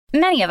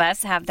Many of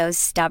us have those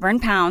stubborn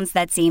pounds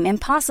that seem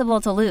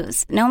impossible to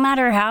lose, no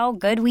matter how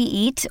good we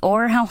eat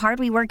or how hard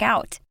we work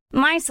out.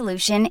 My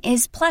solution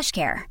is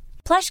PlushCare.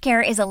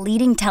 PlushCare is a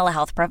leading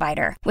telehealth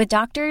provider with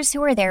doctors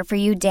who are there for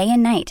you day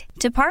and night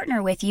to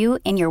partner with you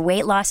in your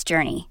weight loss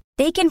journey.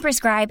 They can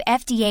prescribe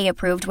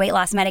FDA-approved weight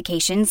loss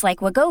medications like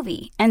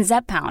Wegovy and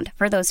Zepbound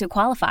for those who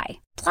qualify.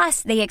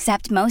 Plus, they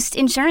accept most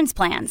insurance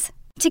plans.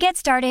 To get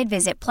started,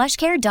 visit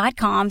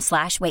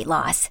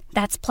plushcare.com/weightloss.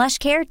 That's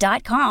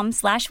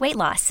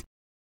plushcare.com/weightloss.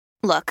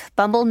 Look,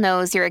 Bumble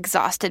knows you're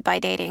exhausted by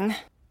dating.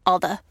 All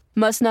the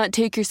must not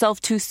take yourself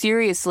too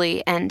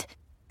seriously and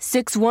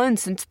 6'1"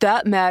 since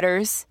that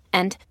matters.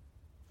 And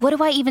what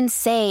do I even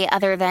say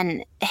other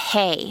than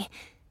hey?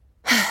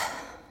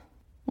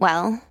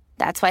 Well,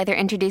 that's why they're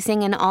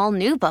introducing an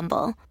all-new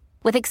Bumble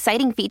with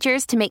exciting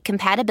features to make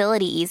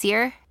compatibility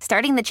easier,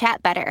 starting the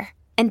chat better,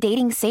 and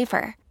dating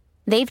safer.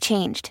 They've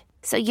changed,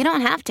 so you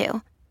don't have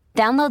to.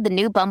 Download the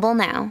new Bumble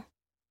now.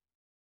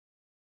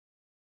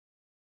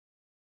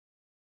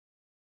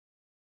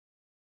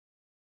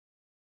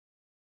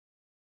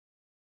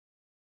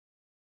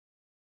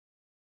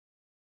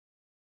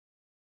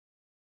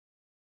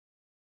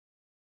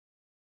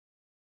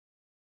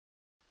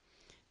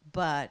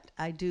 But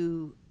I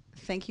do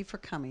thank you for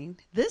coming.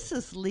 This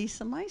is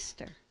Lisa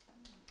Meister.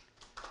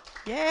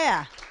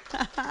 Yeah.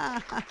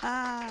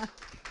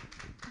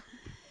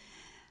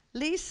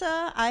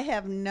 Lisa, I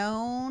have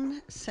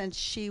known since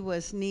she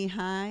was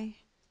knee-high,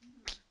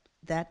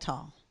 that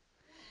tall,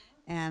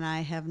 and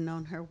I have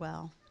known her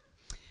well.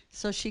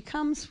 So she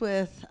comes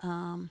with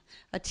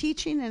a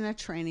teaching and a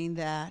training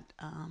that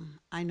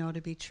I know to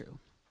be true.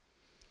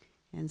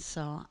 And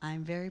so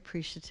I'm very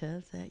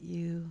appreciative that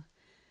you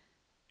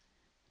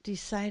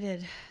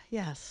decided,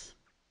 yes,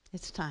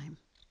 it's time.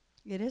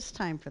 It is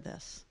time for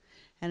this.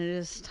 And it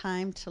is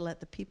time to let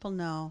the people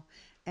know,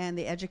 and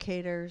the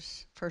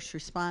educators, first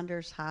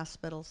responders,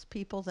 hospitals,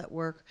 people that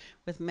work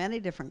with many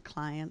different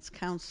clients,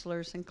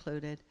 counselors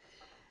included,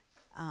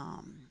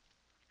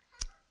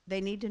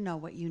 they need to know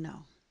what you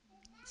know.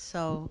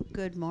 So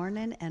good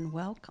morning and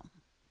welcome.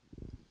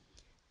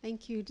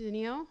 Thank you,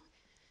 Danielle.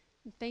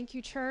 Thank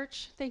you,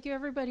 church. Thank you,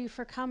 everybody,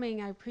 for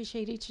coming. I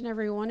appreciate each and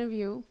every one of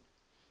you.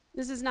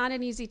 This is not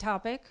an easy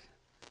topic.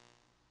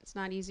 It's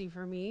not easy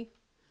for me.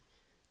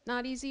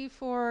 Not easy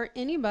for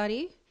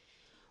anybody,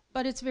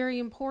 but it's very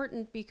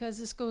important because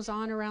this goes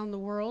on around the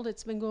world.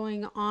 It's been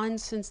going on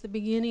since the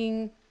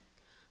beginning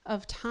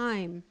of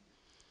time.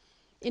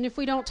 And if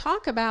we don't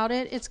talk about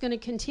it, it's going to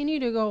continue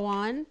to go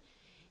on.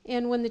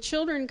 And when the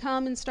children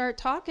come and start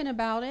talking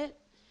about it,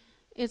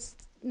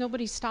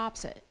 nobody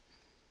stops it.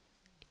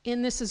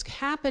 And this is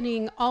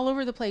happening all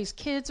over the place.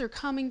 Kids are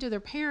coming to their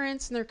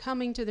parents, and they're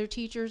coming to their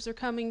teachers, they're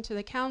coming to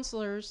the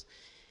counselors,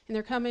 and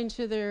they're coming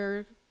to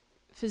their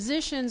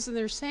physicians, and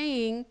they're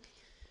saying,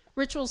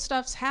 ritual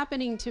stuff's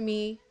happening to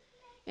me,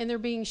 and they're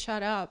being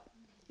shut up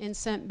and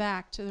sent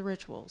back to the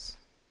rituals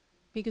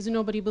because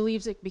nobody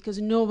believes it,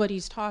 because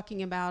nobody's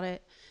talking about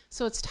it.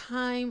 So it's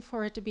time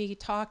for it to be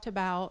talked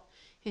about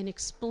and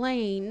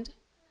explained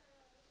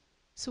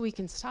so we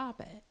can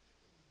stop it.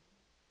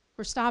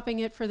 We're stopping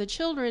it for the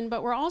children,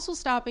 but we're also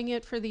stopping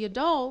it for the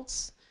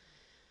adults,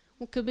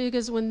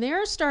 because when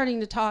they're starting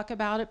to talk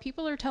about it,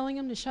 people are telling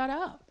them to shut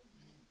up.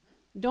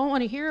 Don't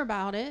want to hear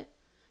about it,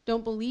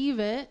 don't believe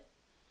it,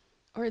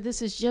 or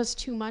this is just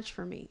too much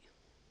for me.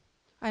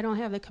 I don't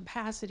have the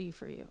capacity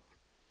for you.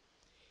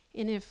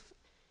 And if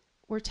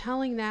we're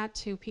telling that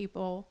to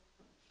people,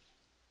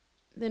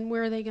 then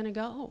where are they going to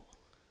go?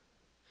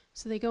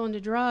 So they go into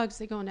drugs,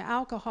 they go into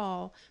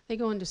alcohol, they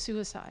go into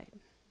suicide,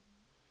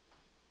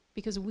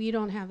 because we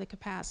don't have the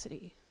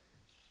capacity.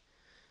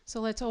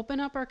 So let's open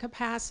up our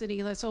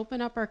capacity, let's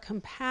open up our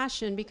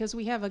compassion, because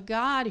we have a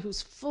God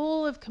who's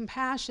full of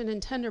compassion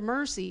and tender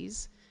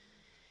mercies,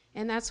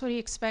 and that's what he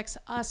expects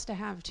us to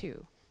have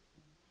too.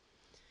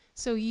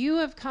 So you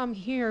have come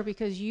here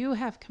because you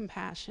have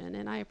compassion,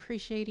 and I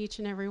appreciate each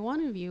and every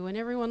one of you, and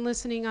everyone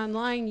listening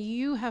online,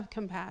 you have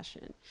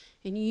compassion,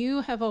 and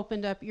you have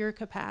opened up your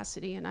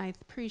capacity, and I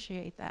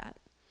appreciate that.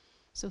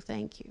 So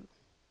thank you.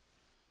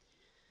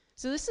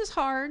 So this is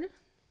hard,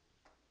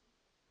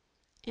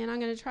 and I'm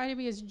going to try to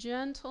be as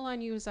gentle on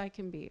you as I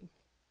can be.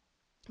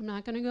 I'm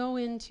not going to go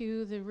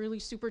into the really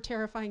super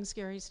terrifying,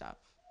 scary stuff,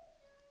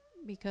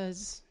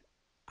 because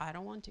I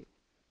don't want to,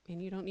 and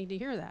you don't need to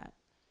hear that.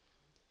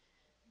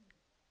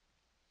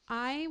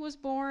 I was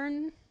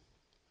born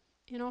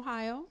in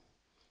Ohio,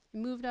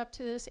 moved up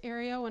to this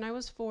area when I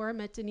was 4,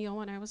 met Danielle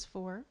when I was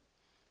 4.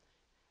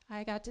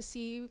 I got to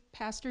see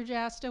Pastor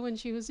Jasta when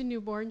she was a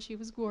newborn. She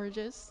was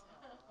gorgeous.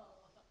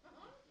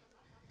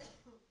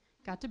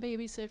 Got to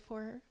babysit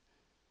for her.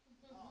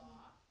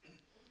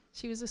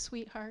 She was a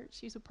sweetheart.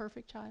 She's a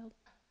perfect child.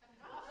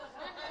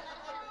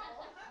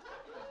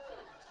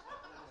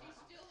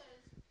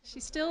 She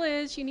still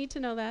is. You need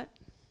to know that.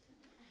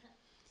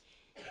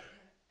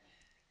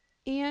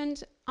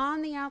 And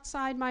on the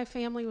outside, my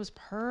family was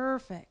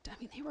perfect. I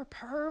mean, they were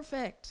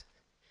perfect.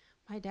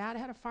 My dad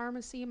had a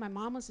pharmacy. My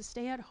mom was a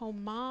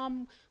stay-at-home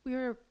mom. We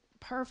were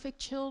perfect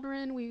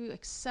children. We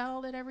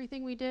excelled at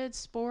everything we did,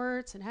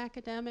 sports and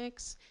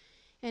academics.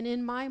 And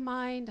in my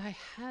mind, I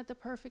had the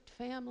perfect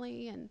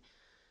family, and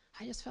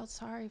I just felt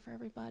sorry for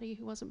everybody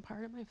who wasn't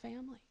part of my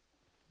family.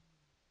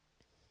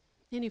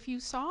 And if you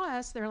saw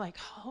us, they're like,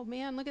 oh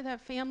man, look at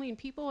that family. And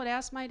people would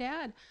ask my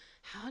dad,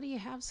 how do you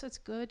have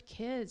such good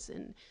kids?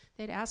 And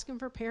they'd ask him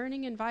for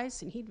parenting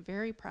advice, and he'd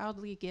very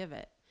proudly give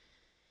it.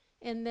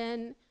 And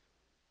then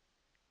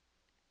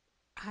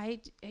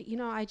I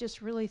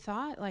just really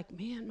thought, like,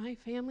 man, my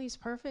family's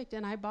perfect.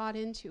 And I bought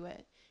into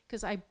it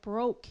because I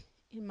broke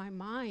in my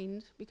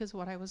mind because of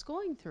what I was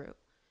going through.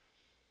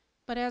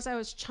 But as I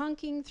was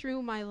chunking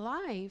through my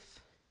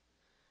life,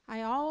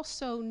 I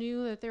also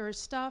knew that there was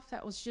stuff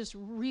that was just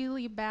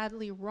really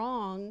badly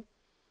wrong,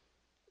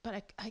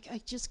 but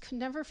I just could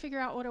never figure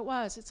out what it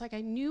was. It's like I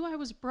knew I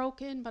was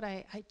broken, but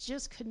I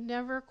just could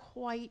never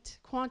quite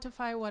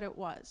quantify what it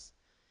was.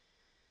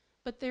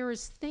 But there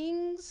was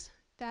things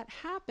that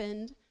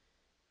happened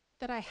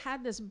that I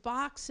had this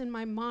box in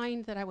my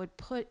mind that I would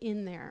put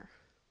in there.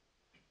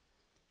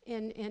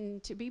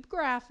 And to be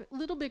graphic, a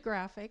little bit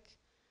graphic,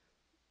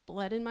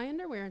 bled in my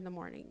underwear in the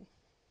morning.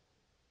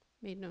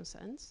 Made no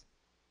sense.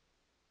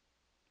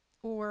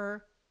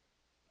 Or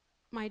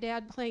my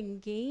dad playing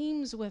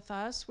games with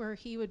us where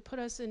he would put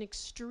us in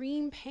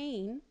extreme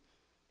pain,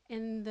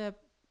 and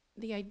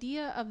the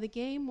idea of the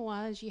game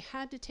was you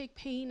had to take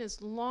pain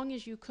as long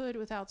as you could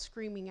without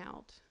screaming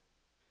out.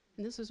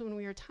 And this was when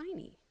we were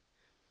tiny.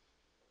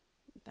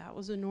 That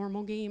was a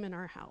normal game in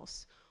our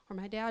house. Or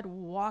my dad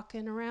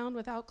walking around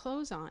without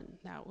clothes on.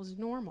 That was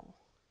normal.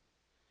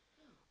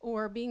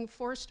 Or being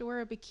forced to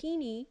wear a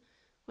bikini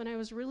when I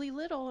was really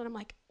little, and I'm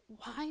like,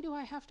 why do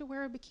I have to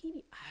wear a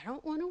bikini? I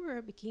don't want to wear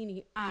a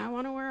bikini. I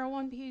want to wear a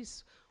one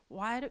piece.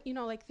 Why do,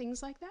 like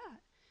things like that.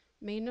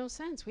 Made no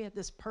sense. We had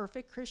this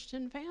perfect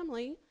Christian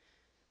family.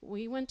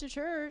 We went to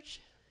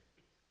church.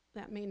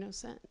 That made no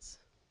sense.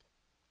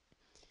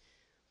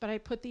 But I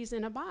put these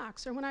in a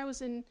box. Or when I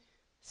was in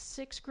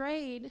 6th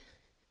grade,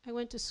 I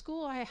went to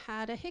school, I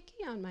had a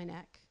hickey on my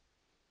neck.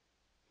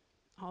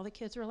 All the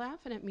kids were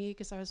laughing at me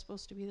because I was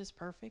supposed to be this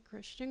perfect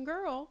Christian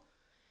girl.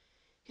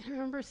 And I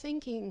remember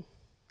thinking,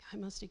 I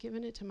must have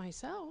given it to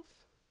myself.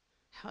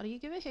 How do you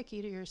give a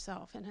hickey to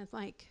yourself? And it's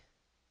like,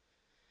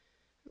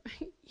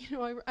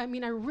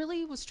 I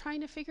really was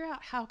trying to figure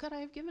out how could I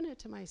have given it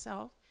to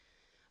myself?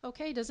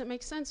 Okay, doesn't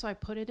make sense. So I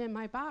put it in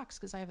my box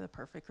because I have the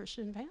perfect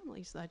Christian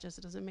family. So that just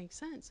doesn't make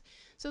sense.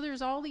 So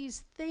there's all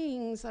these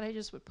things that I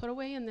just would put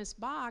away in this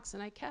box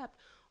and I kept.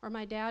 Or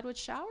my dad would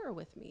shower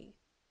with me.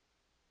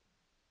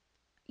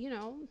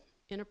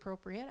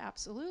 Inappropriate,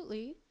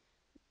 absolutely.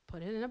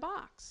 Put it in a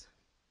box.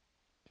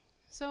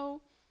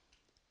 So,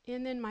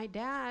 and then my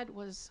dad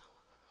was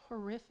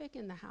horrific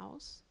in the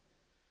house.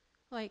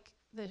 Like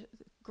the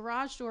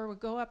garage door would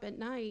go up at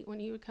night when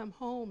he would come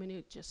home and it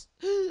would just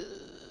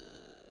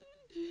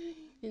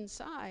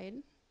inside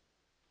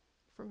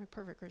from a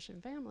perfect Christian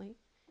family.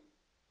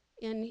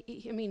 And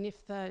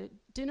if the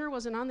dinner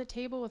wasn't on the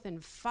table within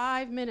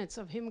 5 minutes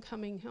of him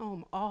coming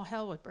home, all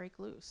hell would break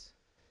loose.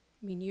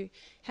 You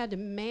had to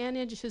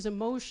manage his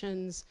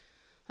emotions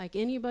like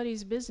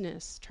anybody's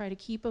business, try to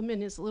keep him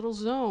in his little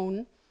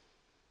zone,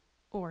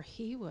 or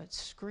he would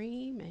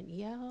scream and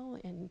yell,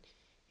 and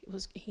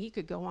he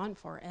could go on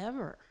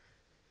forever,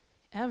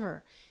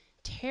 ever.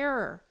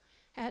 Terror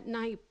at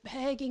night,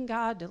 begging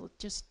God to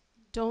just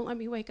don't let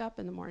me wake up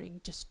in the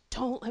morning. Just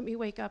don't let me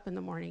wake up in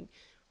the morning.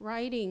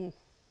 Writings.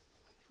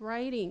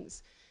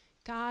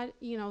 God,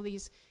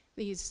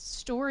 these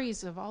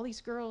stories of all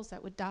these girls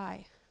that would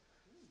die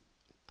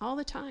all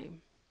the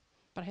time.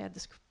 But I had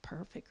this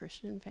perfect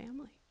Christian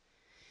family.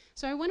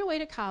 So I went away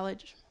to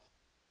college,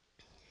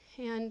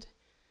 and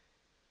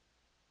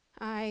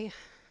I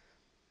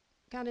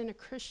got in a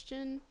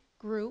Christian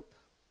group,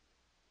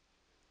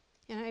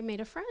 and I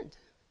made a friend.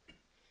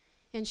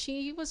 And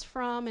she was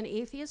from an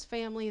atheist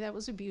family that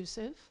was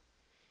abusive,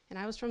 and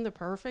I was from the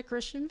perfect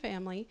Christian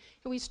family,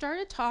 and we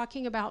started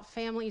talking about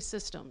family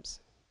systems.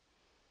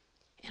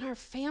 And our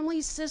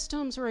family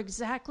systems were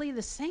exactly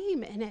the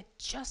same, and it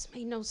just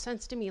made no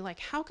sense to me. Like,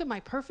 how could my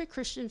perfect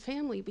Christian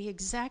family be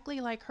exactly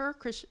like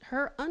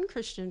her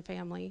unchristian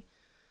family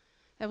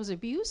that was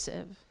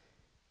abusive?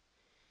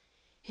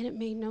 And it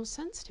made no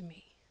sense to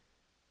me.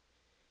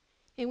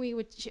 And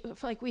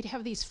we'd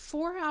have these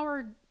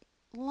 4-hour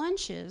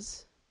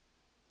lunches,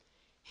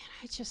 and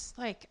I just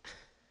like,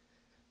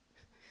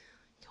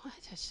 what?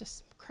 That's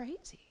just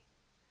crazy.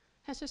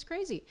 That's just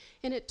crazy.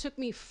 And it took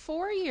me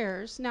 4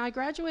 years. Now, I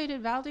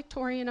graduated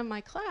valedictorian of my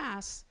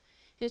class.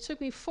 It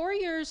took me 4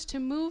 years to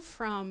move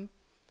from,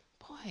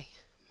 boy, I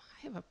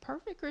have a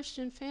perfect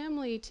Christian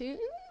family, to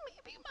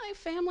maybe my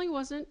family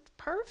wasn't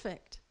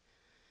perfect.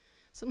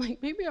 So I'm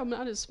like, maybe I'm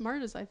not as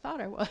smart as I thought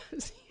I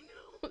was.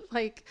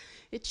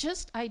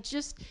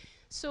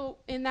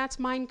 And that's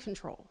mind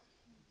control.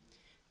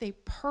 They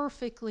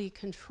perfectly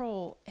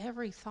control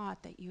every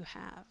thought that you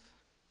have.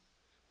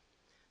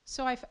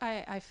 So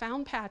I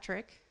found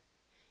Patrick,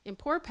 And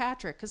poor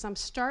Patrick, because I'm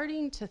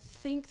starting to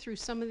think through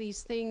some of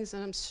these things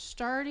and I'm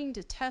starting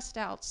to test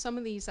out some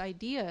of these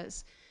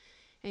ideas.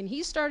 And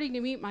he's starting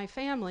to meet my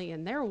family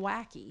and they're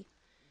wacky.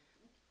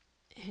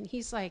 And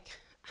he's like,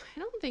 I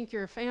don't think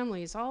your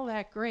family is all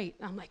that great.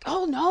 And I'm like,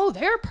 oh no,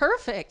 they're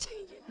perfect.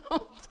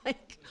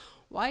 Like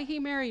why he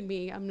married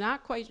me, I'm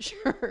not quite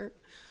sure.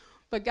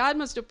 But God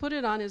must have put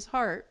it on his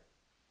heart.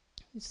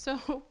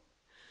 So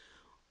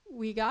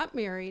we got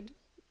married,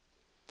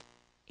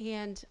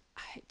 and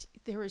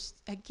there's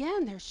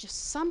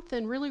just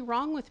something really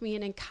wrong with me.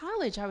 And in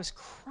college, I was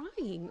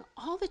crying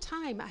all the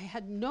time. I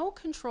had no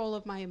control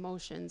of my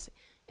emotions.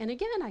 And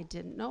again, I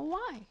didn't know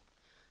why.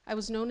 I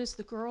was known as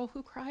the girl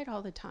who cried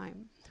all the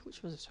time,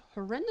 which was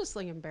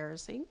horrendously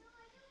embarrassing.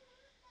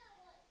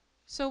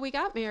 So we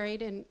got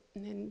married, and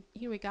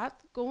we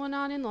got going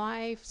on in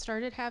life,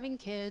 started having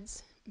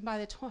kids. By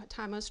the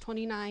time I was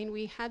 29,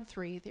 we had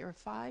 3. They were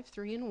 5,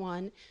 3, and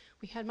 1.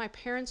 We had my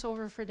parents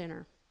over for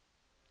dinner.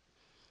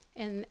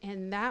 And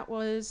that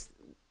was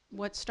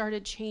what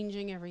started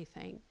changing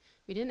everything.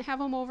 We didn't have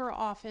them over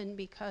often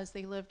because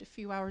they lived a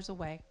few hours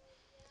away.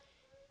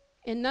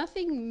 And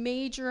nothing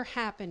major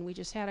happened. We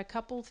just had a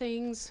couple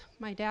things.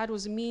 My dad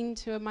was mean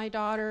to my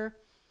daughter,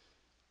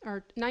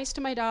 or nice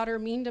to my daughter,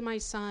 mean to my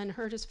son,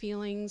 hurt his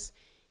feelings.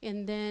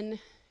 And then,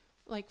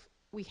 like,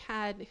 we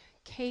had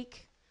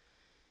cake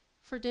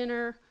for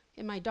dinner,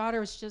 and my daughter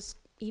was just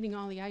eating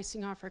all the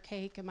icing off her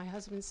cake, and my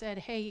husband said,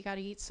 hey, you got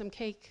to eat some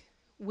cake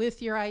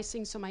with your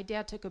icing. So my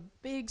dad took a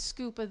big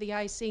scoop of the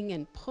icing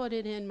and put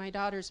it in my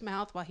daughter's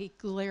mouth while he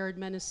glared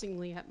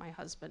menacingly at my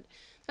husband.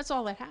 That's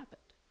all that happened.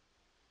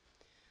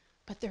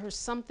 But there was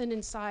something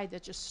inside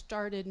that just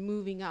started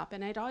moving up,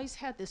 and I'd always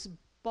had this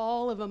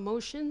ball of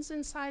emotions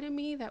inside of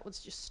me that would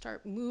just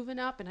start moving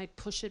up, and I'd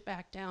push it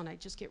back down. I'd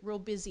just get real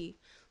busy.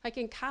 Like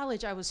in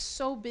college, I was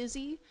so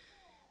busy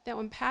that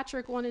when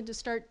Patrick wanted to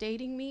start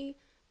dating me,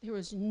 there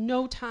was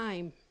no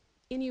time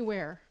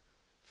anywhere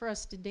for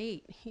us to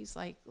date. He's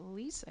like,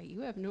 Lisa, you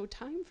have no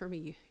time for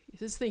me.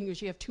 This thing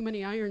is you have too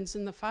many irons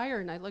in the fire.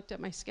 And I looked at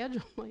my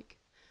schedule like,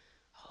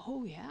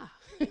 oh yeah.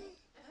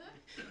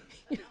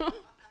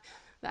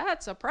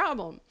 That's a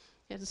problem.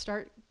 You had to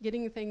start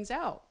getting things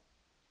out.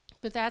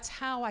 But that's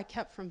how I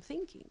kept from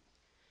thinking.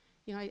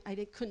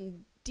 I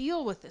couldn't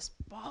deal with this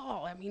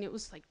ball. I mean, it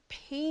was like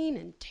pain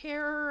and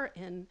terror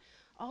and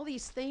all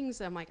these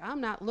things. I'm like, I'm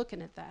not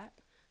looking at that.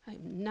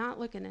 I'm not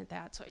looking at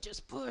that. So I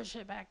just push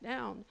it back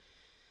down.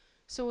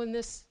 So when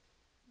this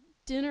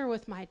dinner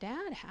with my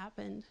dad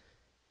happened,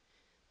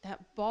 that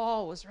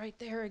ball was right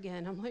there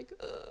again. I'm like,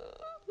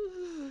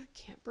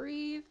 can't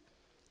breathe.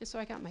 And so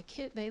I got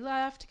they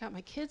left, got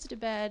my kids to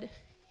bed,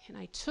 and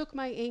I took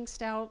my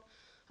angst out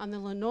on the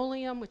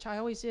linoleum, which I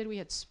always did. We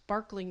had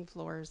sparkling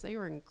floors. They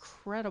were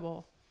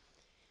incredible.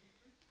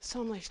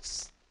 So I'm like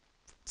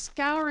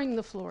scouring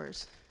the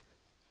floors.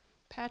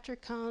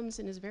 Patrick comes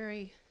in his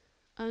very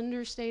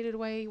understated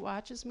way,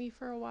 watches me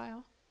for a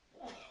while.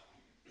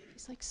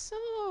 He's like,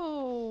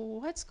 so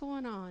what's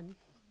going on?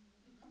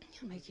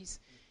 I'm like,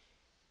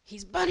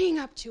 he's butting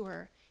up to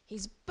her.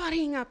 He's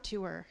butting up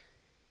to her.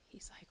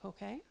 He's like,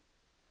 okay.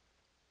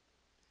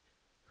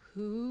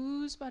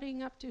 Who's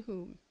butting up to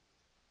whom?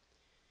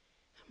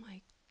 I'm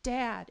like,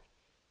 Dad,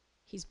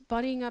 he's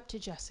butting up to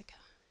Jessica.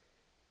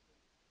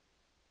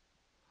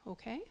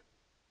 Okay.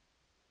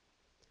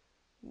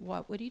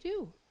 What would he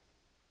do?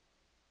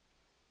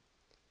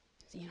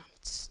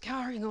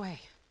 Scouring away.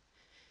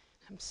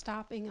 I'm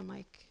stopping. I'm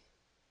like,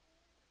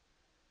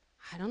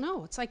 I don't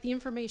know. It's like the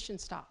information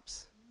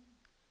stops.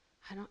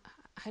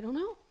 I don't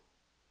know.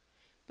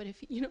 But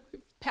if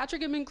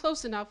Patrick had been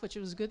close enough, which it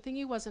was a good thing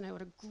he wasn't, I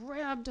would have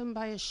grabbed him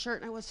by his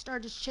shirt and I would have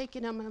started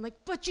shaking him. And I'm like,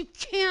 but you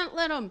can't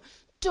let him.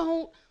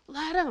 Don't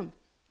let him.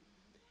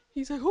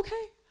 He's like,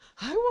 okay,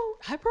 I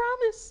won't. I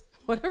promise.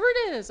 Whatever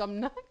it is, I'm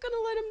not going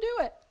to let him do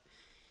it.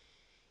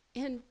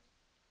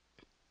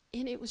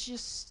 And it was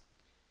just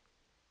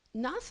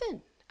nothing.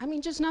 I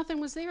mean, just nothing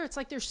was there. It's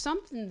like there's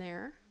something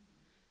there.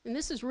 And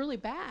this is really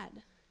bad.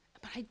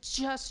 But I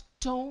just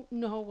don't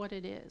know what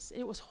it is.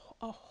 It was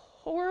a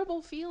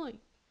horrible feeling.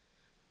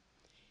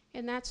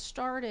 And that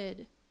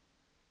started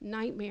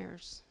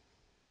nightmares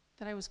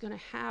that I was going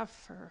to have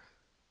for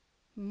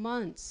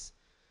months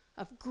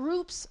of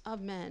groups of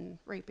men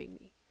raping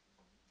me.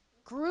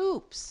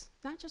 Groups,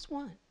 not just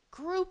one,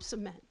 groups of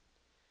men.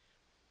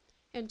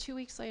 And 2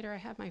 weeks later, I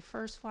had my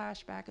first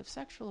flashback of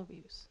sexual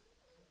abuse.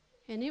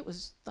 And it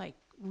was like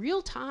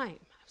real time.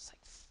 I was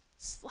like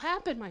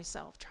slapping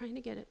myself, trying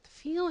to get the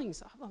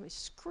feelings off. I was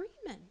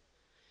screaming.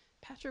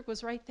 Patrick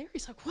was right there.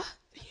 He's like, what?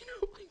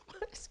 Like,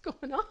 what is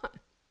going on?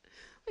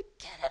 Like,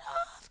 get it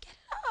off, get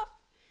it off.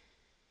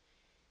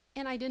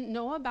 And I didn't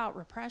know about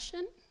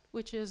repression,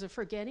 which is a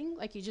forgetting.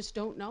 Like, you just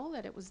don't know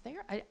that it was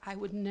there. I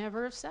would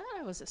never have said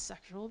I was a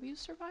sexual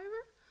abuse survivor.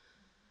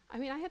 I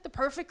mean, I had the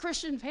perfect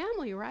Christian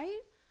family, right?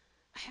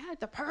 I had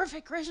the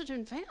perfect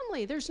Christian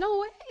family. There's no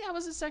way I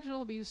was a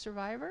sexual abuse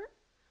survivor.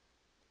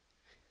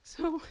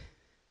 So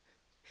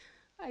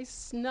I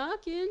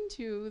snuck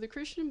into the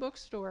Christian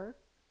bookstore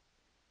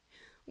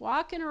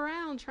walking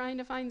around trying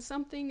to find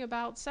something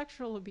about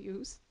sexual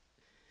abuse.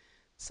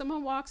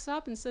 Someone walks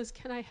up and says,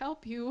 "Can I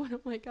help you?" And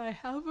I'm like, "I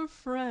have a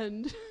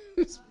friend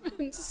who's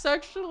been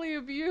sexually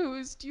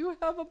abused. Do you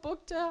have a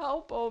book to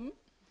help them?"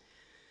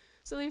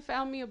 So they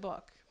found me a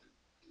book.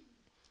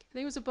 I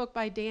think it was a book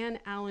by Dan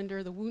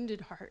Allender, The Wounded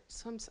Heart.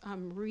 So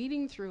I'm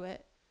reading through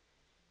it,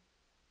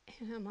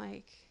 and I'm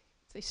like,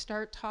 they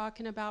start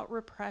talking about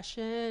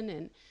repression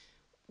and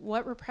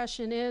what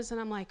repression is,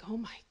 and I'm like, oh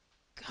my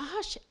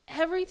gosh,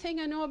 everything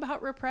I know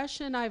about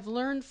repression I've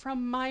learned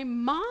from my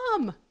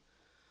mom.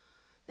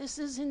 This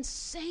is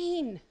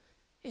insane.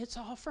 It's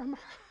all from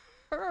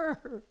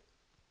her.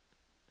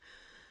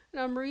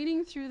 And I'm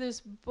reading through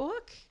this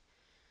book,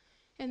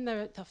 and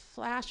the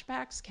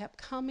flashbacks kept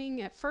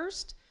coming. At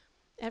first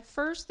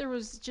there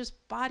was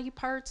just body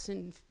parts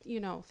and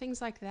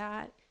things like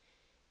that.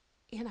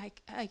 And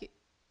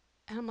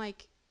I'm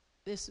like,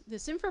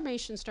 this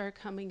information started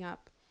coming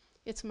up.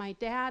 It's my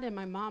dad and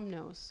my mom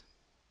knows.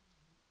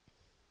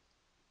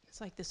 It's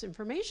like, this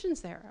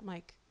information's there. I'm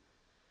like,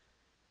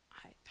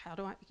 how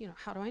do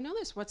I know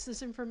this? What's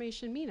this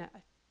information mean?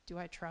 Do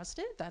I trust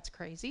it? That's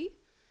crazy.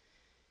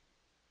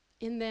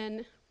 And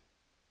then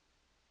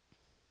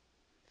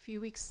a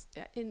few weeks,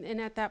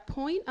 and at that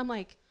point, I'm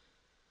like,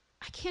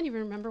 I can't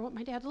even remember what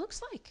my dad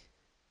looks like.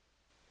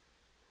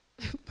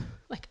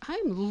 Like,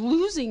 I'm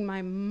losing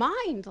my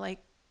mind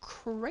like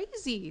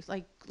crazy.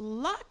 Like,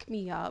 lock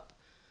me up.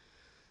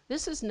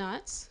 This is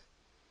nuts.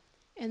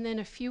 And then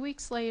a few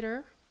weeks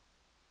later,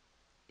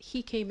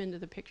 he came into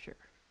the picture.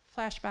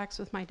 Flashbacks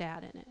with my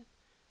dad in it.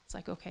 It's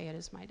like, okay, it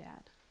is my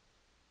dad.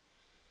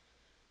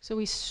 So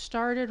we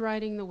started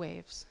riding the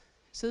waves.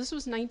 So this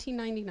was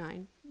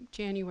 1999,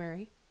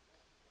 January.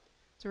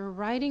 So we're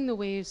riding the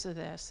waves of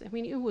this. I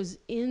mean, it was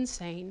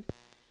insane.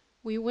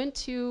 We went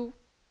to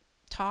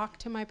talk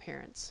to my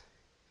parents.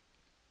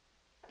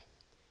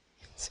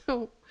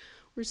 So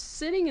we're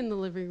sitting in the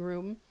living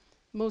room,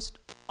 most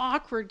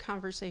awkward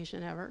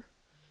conversation ever.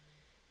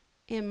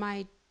 And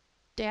my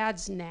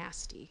dad's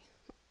nasty,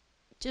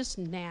 just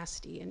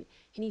nasty. And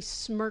he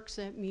smirks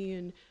at me,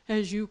 and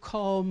as you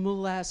call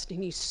molest,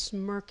 and he's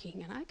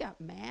smirking. And I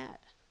got mad.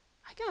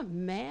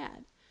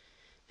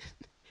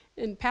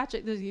 And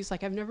Patrick, he's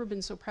like, "I've never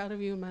been so proud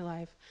of you in my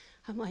life."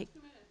 I'm like,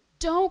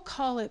 "Don't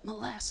call it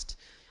molest."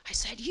 I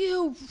said,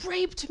 "You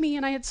raped me."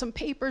 And I had some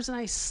papers, and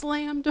I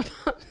slammed them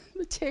on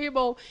the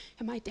table.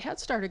 And my dad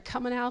started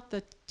coming out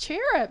the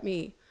chair at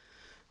me.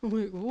 I'm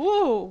like,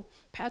 whoa.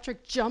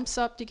 Patrick jumps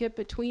up to get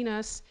between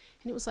us,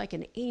 and it was like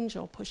an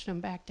angel pushed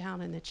him back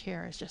down in the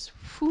chair. It's just,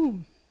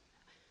 boom.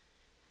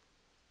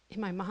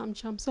 And my mom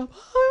jumps up, "Oh,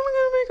 I'm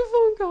going to make a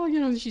phone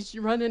call." And she's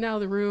running out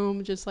of the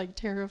room, just like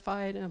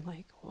terrified. And I'm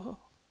like, whoa.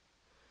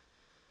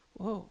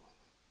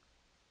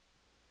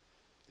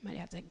 Might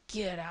have to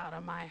get out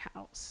of my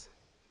house.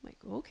 I'm like,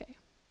 okay.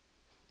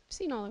 I've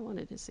seen all I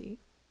wanted to see.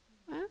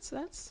 That's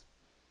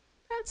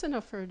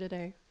enough for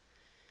today.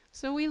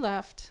 So we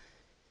left.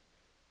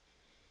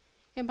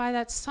 And by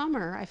that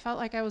summer, I felt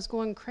like I was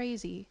going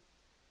crazy.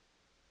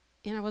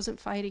 And I wasn't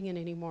fighting it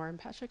anymore. And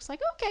Patrick's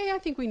like, "Okay, I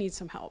think we need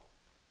some help."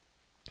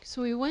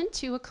 So we went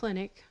to a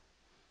clinic.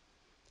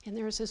 And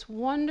there was this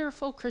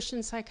wonderful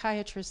Christian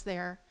psychiatrist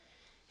there.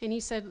 And I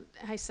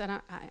said,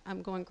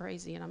 I'm going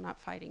crazy and I'm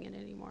not fighting it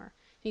anymore.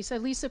 And he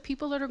said, "Lisa,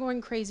 people that are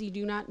going crazy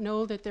do not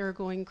know that they're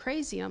going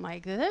crazy." I'm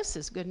like, this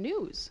is good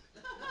news.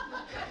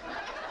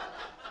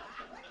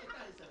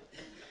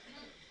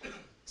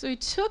 So he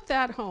took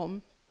that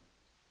home,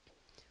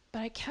 but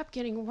I kept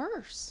getting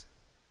worse.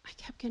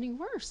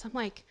 I'm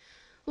like,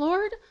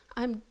 "Lord,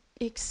 I'm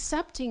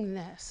accepting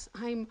this.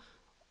 I'm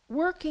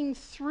working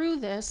through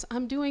this.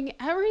 I'm doing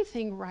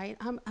everything right.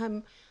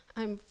 I'm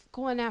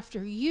going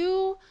after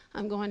you.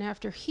 I'm going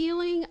after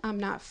healing. I'm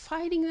not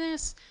fighting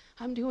this.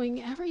 I'm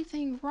doing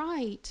everything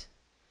right.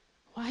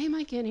 Why am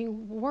I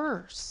getting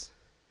worse?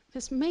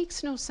 This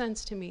makes no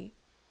sense to me."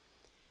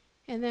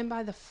 And then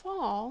by the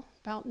fall,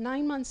 about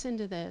 9 months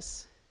into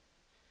this,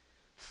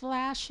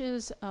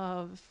 flashes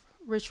of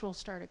ritual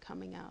started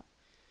coming up,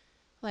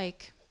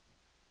 like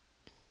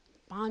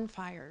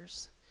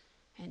bonfires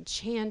and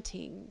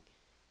chanting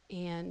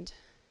and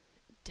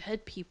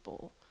dead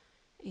people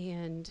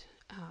and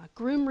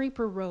Grim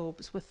Reaper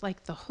robes with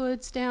like the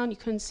hoods down, you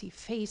couldn't see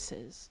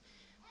faces,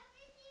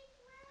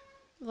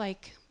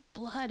 like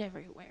blood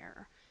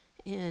everywhere,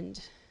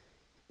 and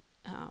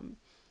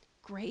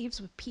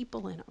graves with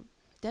people in them,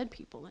 dead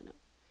people in them.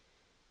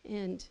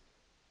 And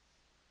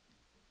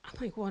I'm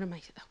like,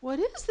 what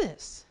is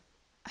this?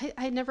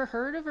 I never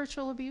heard of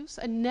ritual abuse.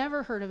 I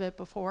never heard of it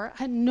before. I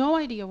had no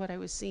idea what I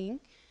was seeing.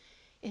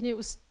 And it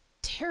was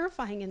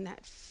terrifying, and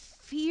that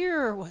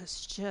fear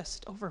was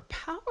just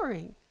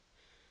overpowering.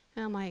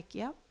 And I'm like,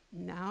 yep,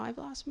 now I've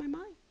lost my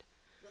mind.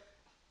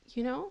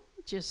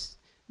 Just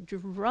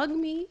drug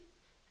me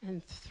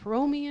and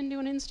throw me into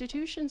an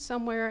institution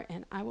somewhere,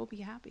 and I will be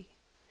happy.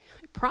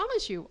 I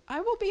promise you,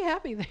 I will be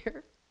happy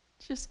there.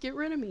 Just get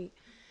rid of me.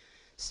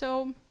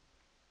 So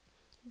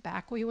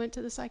back we went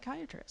to the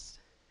psychiatrist.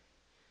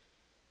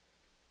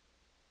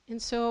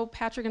 And so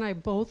Patrick and I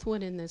both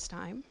went in this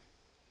time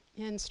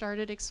and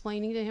started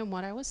explaining to him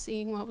what I was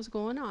seeing, what was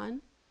going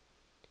on.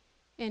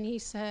 And he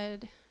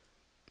said,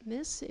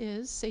 this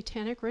is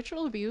satanic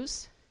ritual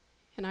abuse,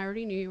 and I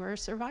already knew you were a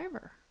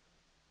survivor.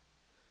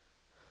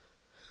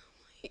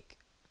 Like,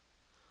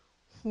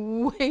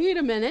 wait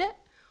a minute,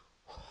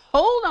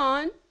 hold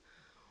on.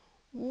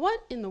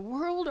 What in the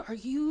world are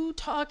you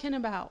talking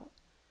about?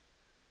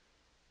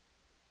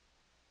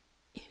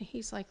 And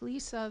he's like,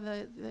 Lisa,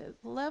 the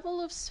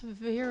level of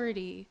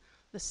severity,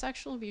 the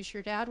sexual abuse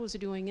your dad was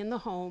doing in the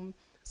home,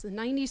 it's the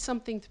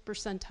 90-something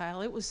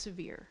percentile, it was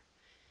severe.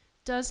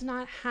 Does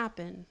not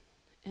happen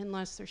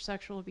unless there's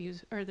sexual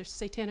abuse or there's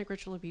satanic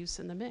ritual abuse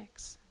in the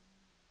mix.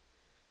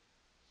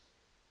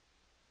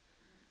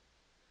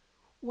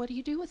 What do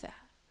you do with that?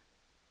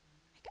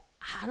 Like,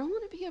 I don't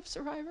want to be a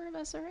survivor of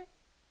SRA.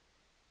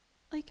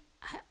 Like,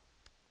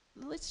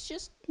 let's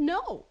just,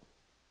 no,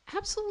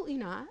 absolutely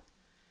not.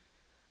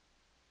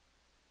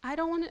 I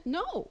don't want to,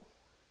 no.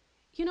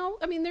 You know,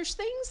 I mean, there's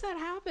things that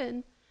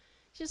happen,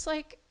 just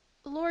like,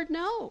 Lord,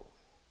 no,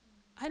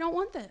 I don't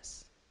want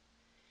this.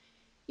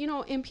 You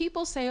know, and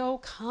people say, oh,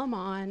 come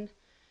on.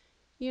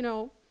 You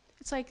know,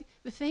 it's like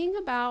the thing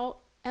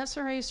about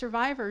SRA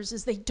survivors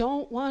is they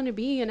don't want to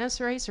be an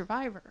SRA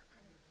survivor.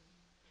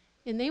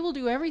 And they will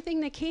do everything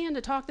they can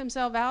to talk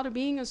themselves out of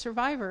being a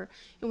survivor.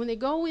 And when they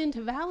go into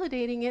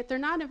validating it, they're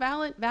not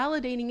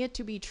validating it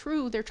to be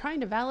true. They're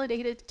trying to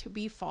validate it to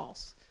be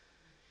false.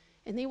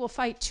 And they will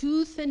fight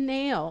tooth and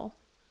nail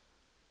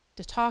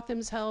to talk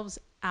themselves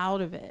out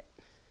of it.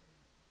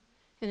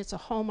 And it's a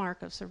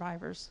hallmark of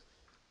survivors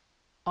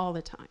all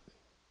the time.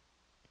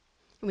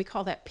 And we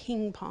call that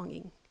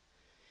ping-ponging.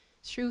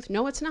 Truth?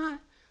 No, it's not.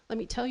 Let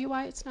me tell you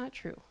why it's not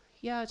true.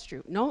 Yeah, it's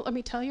true. No, let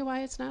me tell you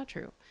why it's not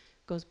true.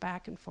 Goes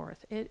back and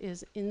forth. It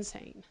is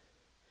insane.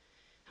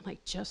 I'm like,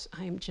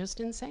 I am just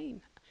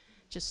insane.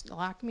 Just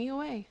lock me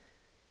away.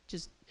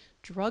 Just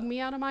drug me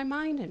out of my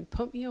mind and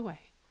put me away.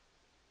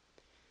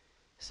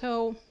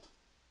 So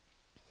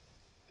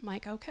I'm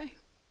like, okay,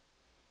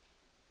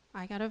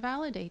 I got to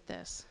validate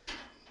this.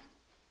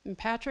 And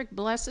Patrick,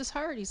 bless his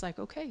heart, he's like,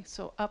 okay,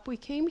 so up we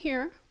came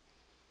here.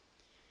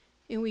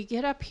 And we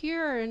get up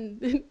here and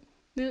then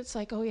it's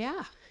like, oh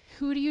yeah,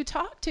 who do you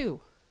talk to?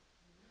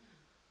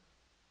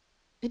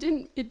 It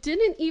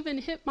didn't even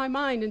hit my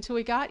mind until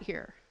we got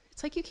here.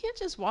 It's like you can't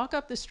just walk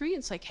up the street and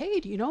it's like, hey,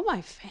 do you know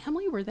my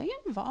family? Were they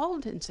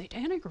involved in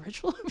satanic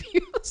ritual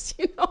abuse?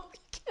 You know,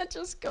 you can't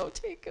just go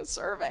take a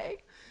survey.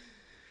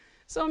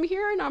 So I'm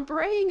here and I'm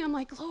praying. I'm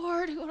like,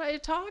 Lord, who do I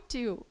talk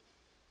to?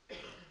 And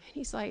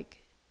he's like,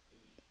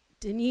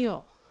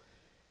 Danielle.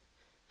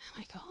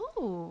 I'm like,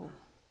 oh,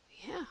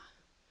 yeah.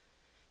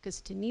 Because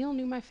Danielle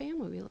knew my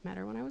family. We met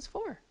her when I was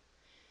 4.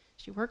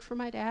 She worked for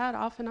my dad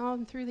off and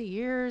on through the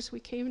years. We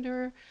came to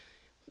her,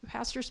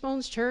 Pastor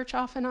Spone's church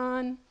off and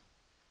on.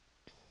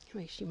 I'm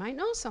like, she might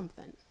know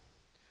something.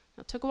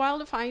 Now, it took a while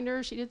to find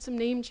her. She did some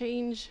name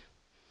change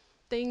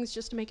things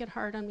just to make it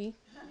hard on me.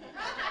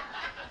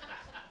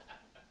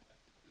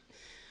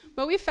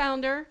 But we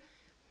found her.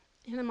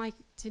 And I'm like,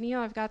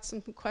 Danielle, I've got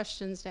some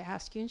questions to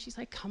ask you. And she's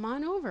like, come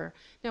on over.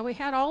 Now, we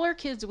had all our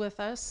kids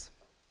with us,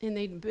 and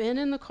they'd been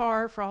in the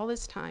car for all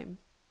this time.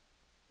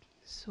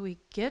 So we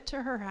get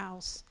to her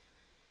house,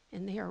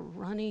 and they are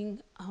running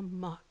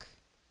amok.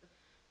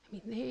 I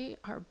mean, they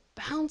are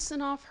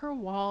bouncing off her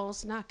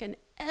walls, knocking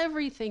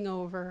everything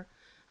over.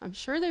 I'm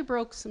sure they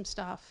broke some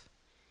stuff.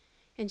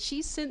 And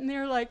she's sitting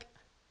there like,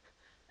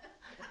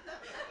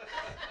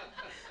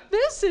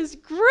 this is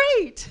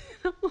great.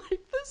 I'm like,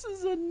 this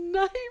is a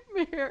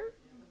nightmare.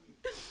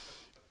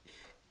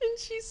 And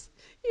she's,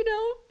 you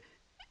know,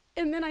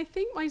 and then I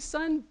think my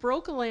son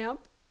broke a lamp.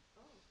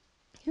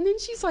 And then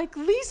she's like,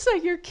 Lisa,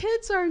 your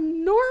kids are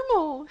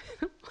normal.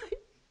 And I'm like,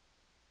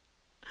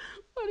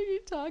 what are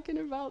you talking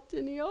about,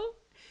 Danielle?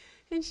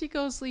 And she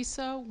goes,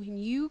 Lisa, when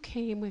you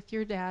came with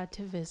your dad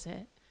to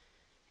visit,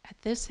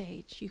 at this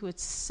age, you would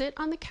sit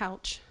on the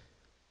couch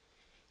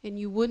and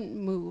you wouldn't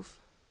move.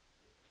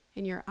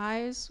 And your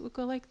eyes would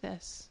go like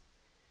this.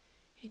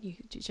 And you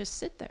just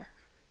sit there.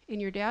 And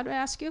your dad would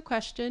ask you a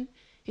question,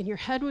 and your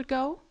head would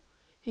go,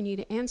 and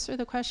you'd answer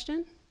the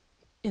question,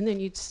 and then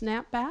you'd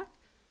snap back,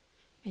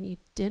 and you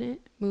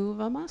didn't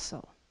move a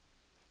muscle.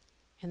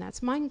 And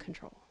that's mind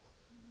control.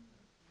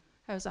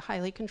 I was a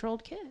highly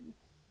controlled kid.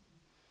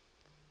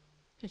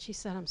 And she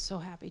said, I'm so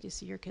happy to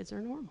see your kids are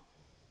normal.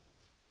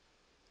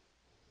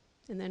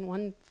 And then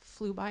one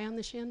flew by on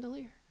the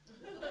chandelier.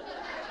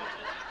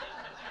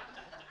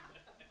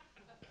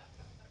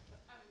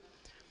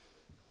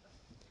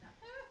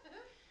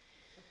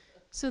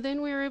 So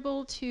then we were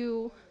able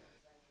to,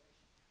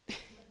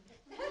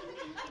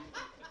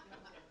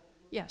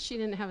 yeah, she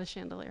didn't have a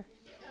chandelier.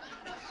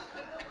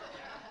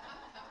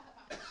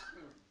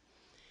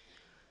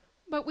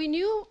 But we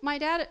knew my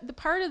dad, the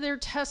part of their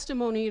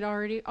testimony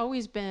had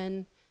always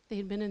been, they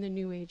had been in the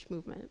New Age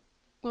movement.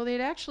 Well, they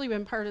had actually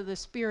been part of the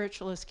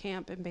spiritualist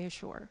camp in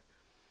Bayshore.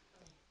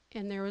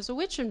 And there was a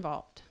witch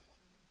involved.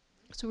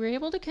 So we were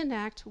able to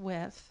connect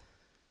with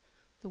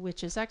the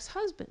witch's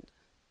ex-husband.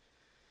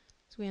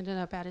 So we ended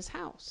up at his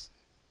house.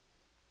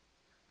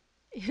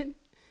 And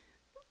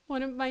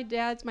one of my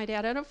dad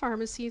had a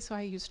pharmacy, so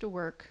I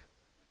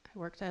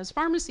worked at his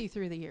pharmacy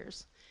through the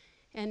years.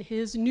 And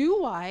his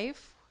new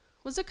wife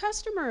was a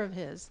customer of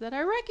his that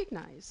I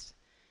recognized.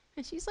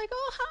 And she's like,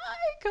 oh, hi,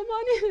 come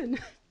on in.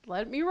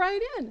 Let me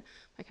right in.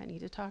 Like, I need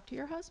to talk to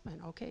your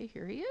husband. Okay,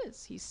 here he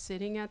is. He's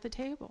sitting at the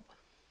table.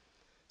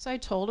 So I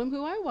told him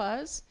who I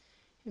was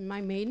and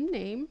my maiden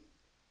name.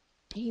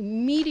 He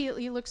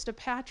immediately looks to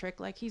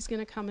Patrick like he's going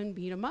to come and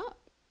beat him up.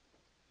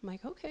 I'm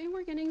like, okay,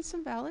 we're getting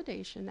some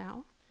validation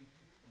now.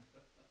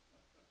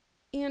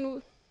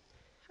 And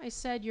I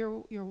said,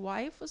 your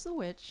wife was the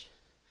witch.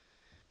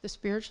 The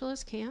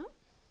spiritualist camp.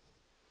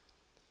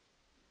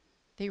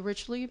 They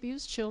ritually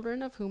abused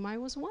children, of whom I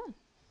was one.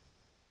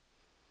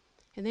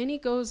 And then he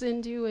goes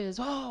into his,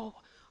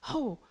 well,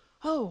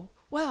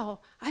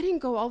 I didn't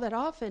go all that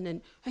often,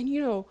 and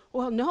no,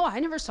 I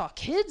never saw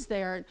kids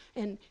there,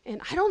 and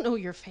I don't know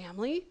your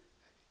family.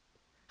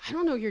 I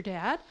don't know your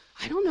dad.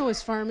 I don't know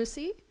his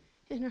pharmacy.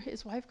 And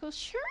his wife goes,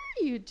 sure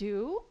you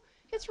do.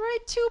 It's right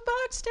 2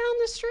 blocks down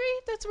the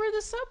street. That's where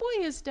the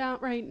subway is down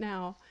right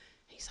now.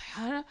 He's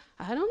like,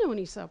 I don't know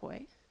any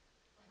subway.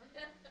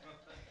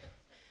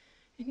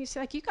 And he's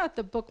like, you got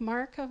the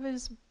bookmark of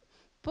his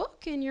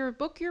book in your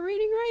book you're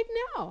reading right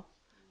now.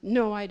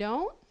 No, I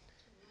don't.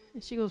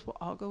 And she goes, well,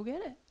 I'll go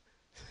get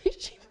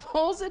it. She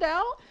pulls it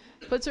out,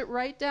 puts it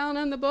right down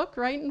on the book,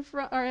 right in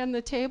front, or on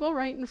the table,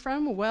 right in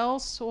front of him, a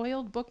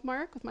well-soiled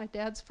bookmark with my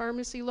dad's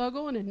pharmacy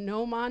logo and a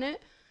gnome on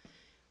it.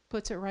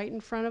 Puts it right in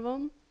front of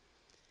him.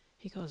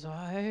 He goes,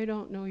 I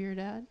don't know your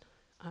dad.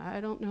 I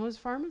don't know his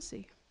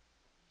pharmacy.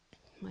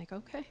 I'm like,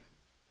 okay,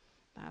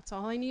 that's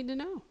all I need to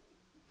know.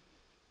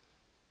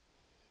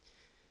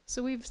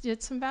 So we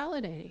did some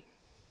validating.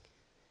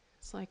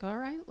 It's like, all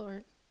right,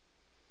 Lord.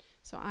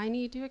 So I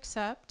need to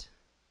accept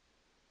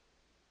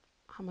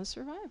I'm a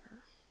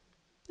survivor.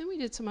 Then we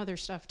did some other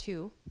stuff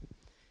too.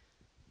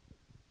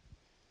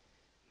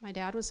 My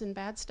dad was in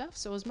bad stuff,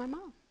 so was my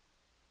mom.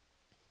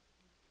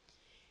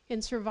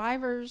 And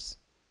survivors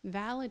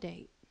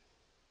validate.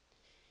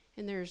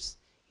 And there's,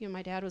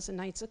 my dad was in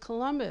Knights of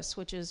Columbus,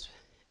 which is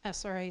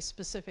SRA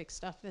specific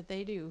stuff that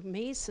they do.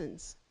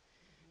 Masons.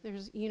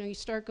 There's, you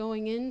start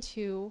going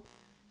into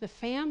the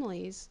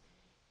families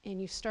and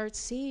you start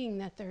seeing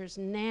that there's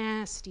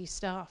nasty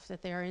stuff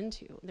that they're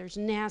into. There's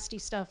nasty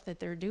stuff that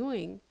they're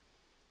doing.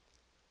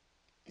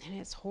 And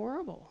it's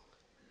horrible.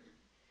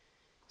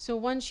 So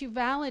once you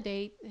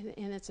validate,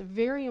 and it's a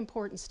very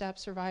important step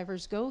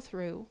survivors go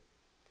through,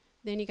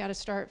 then you got to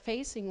start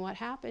facing what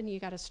happened. You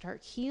got to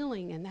start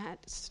healing. And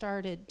that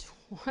started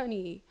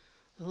 20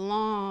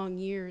 long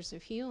years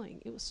of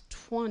healing. It was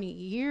 20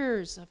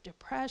 years of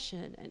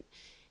depression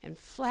and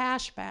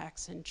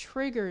flashbacks and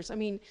triggers. I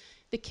mean,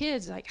 the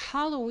kids, like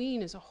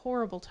Halloween is a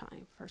horrible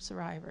time for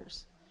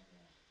survivors.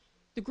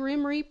 The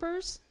Grim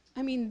Reapers,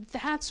 I mean,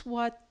 that's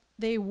what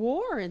they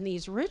wore in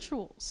these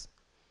rituals.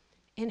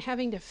 And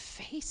having to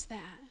face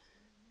that,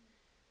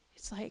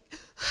 it's like,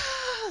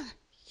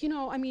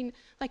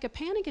 like a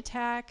panic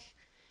attack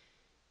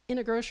in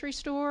a grocery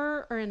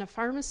store or in a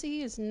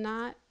pharmacy is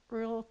not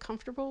real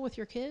comfortable with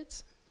your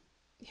kids.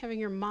 Having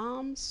your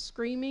mom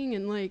screaming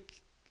and like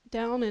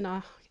down in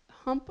a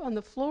hump on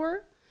the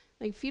floor,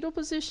 like fetal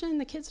position,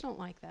 the kids don't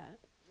like that.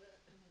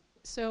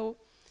 So,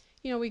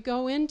 we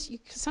go into,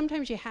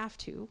 sometimes you have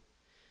to.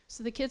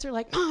 So the kids are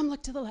like, Mom,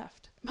 look to the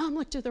left. Mom,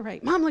 look to the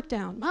right. Mom, look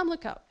down. Mom,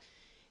 look up.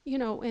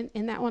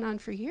 And that went on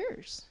for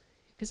years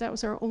because that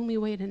was our only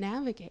way to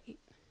navigate.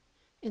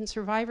 And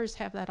survivors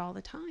have that all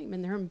the time,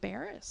 and they're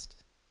embarrassed.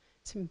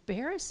 It's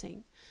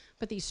embarrassing.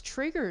 But these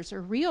triggers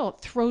are real.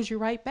 It throws you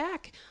right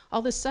back.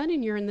 All of a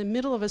sudden, you're in the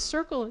middle of a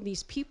circle, and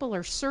these people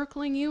are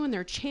circling you, and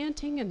they're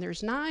chanting, and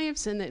there's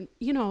knives, and then,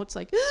 it's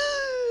like,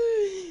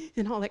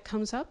 and all that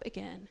comes up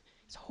again.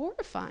 It's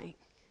horrifying.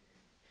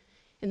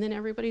 And then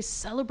everybody's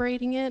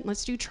celebrating it.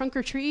 Let's do trunk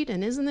or treat,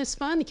 and isn't this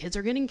fun? The kids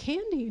are getting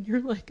candy, and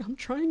you're like, I'm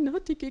trying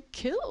not to get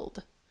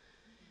killed.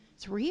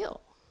 It's real.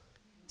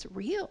 It's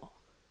real.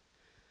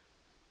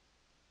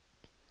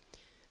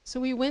 So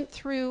we went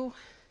through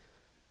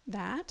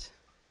that.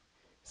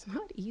 It's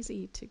not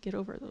easy to get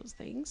over those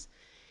things.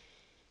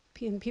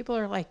 And people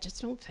are like,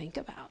 just don't think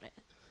about it.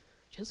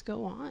 Just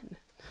go on.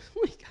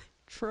 Like, I'm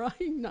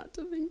trying not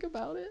to think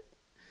about it.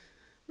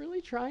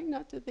 Really trying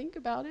not to think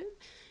about it.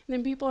 And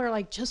then people are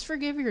like, just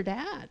forgive your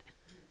dad.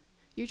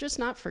 You're just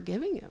not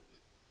forgiving him.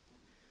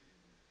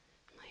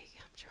 I'm like,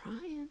 I'm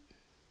trying.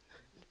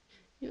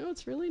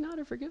 It's really not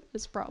a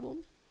forgiveness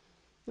problem.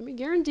 Let me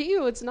guarantee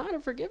you it's not a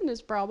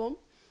forgiveness problem.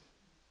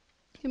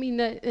 I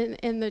mean, and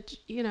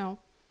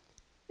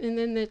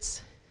then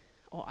it's,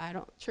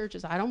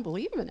 churches, I don't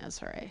believe in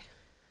SRA.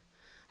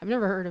 I've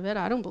never heard of it.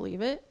 I don't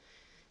believe it.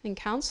 And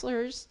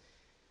counselors,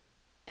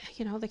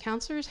 the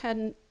counselors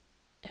hadn't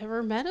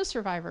ever met a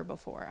survivor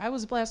before. I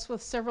was blessed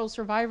with several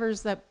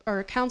survivors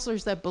or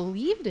counselors that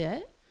believed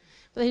it,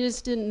 but they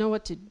just didn't know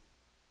what to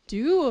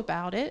do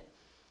about it.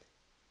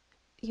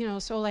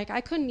 So like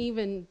I couldn't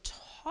even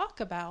talk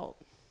about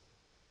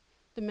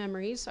the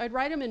memories. So I'd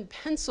write them in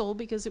pencil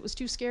because it was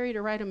too scary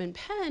to write them in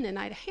pen, and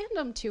I'd hand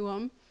them to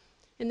them,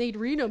 and they'd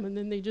read them, and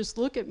then they'd just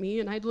look at me,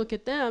 and I'd look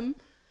at them.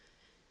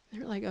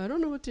 They're like, I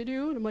don't know what to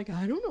do. And I'm like,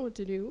 I don't know what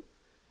to do.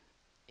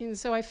 And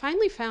so I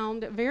finally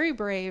found a very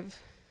brave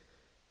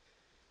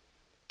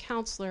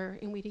counselor,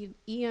 and we did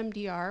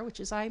EMDR, which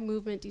is eye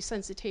movement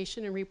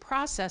desensitization and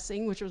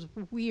reprocessing, which was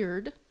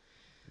weird.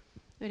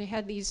 And I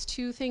had these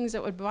two things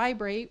that would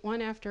vibrate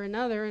one after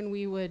another, and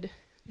you're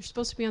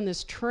supposed to be on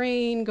this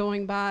train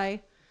going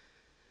by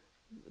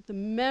the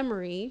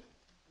memory,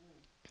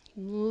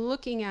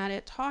 looking at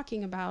it,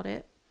 talking about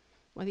it,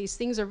 while these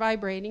things are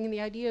vibrating. And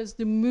the idea is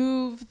to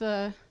move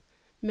the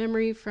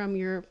memory from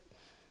your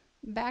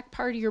back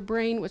part of your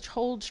brain, which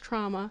holds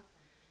trauma,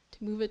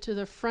 to move it to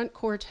the front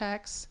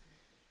cortex,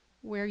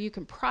 where you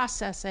can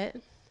process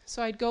it.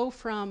 So I'd go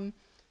from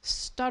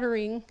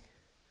stuttering,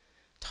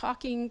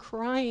 talking,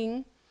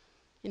 crying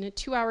in a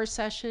 2-hour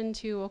session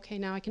to, okay,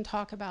 now I can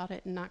talk about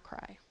it and not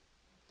cry.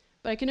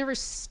 But I could never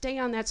stay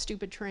on that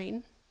stupid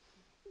train.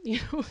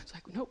 It's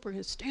like, nope, we're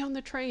gonna stay on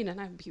the train, and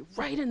I'd be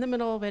right in the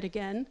middle of it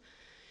again,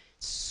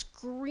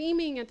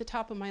 screaming at the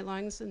top of my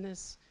lungs in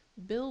this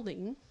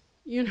building,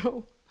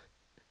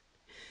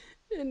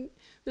 And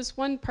this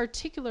one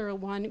particular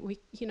one,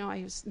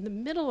 I was in the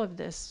middle of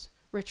this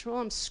ritual.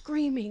 I'm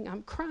screaming,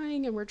 I'm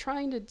crying, and we're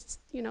trying to,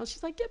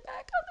 she's like, get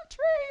back on the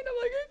train. I'm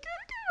like, I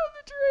can't get on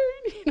the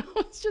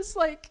train. It's just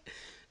like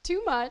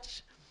too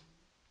much.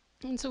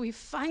 And so we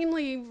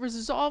finally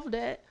resolved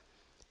it.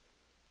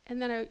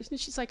 And then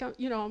she's like,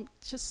 I'm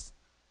just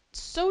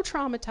so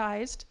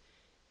traumatized.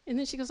 And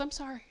then she goes, I'm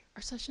sorry,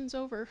 our session's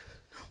over.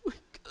 I'm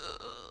like,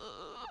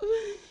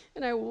 ugh.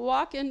 And I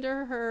walk into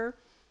her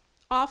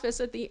office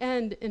at the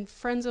end, and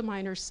friends of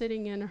mine are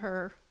sitting in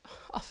her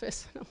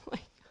office. And I'm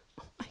like,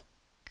 oh my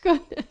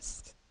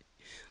goodness.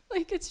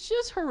 Like, it's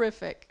just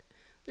horrific.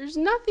 There's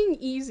nothing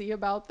easy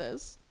about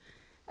this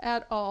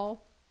at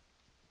all.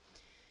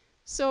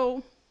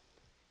 So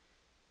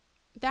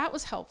that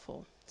was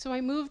helpful. So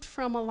I moved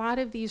from a lot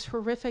of these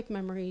horrific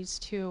memories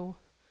to,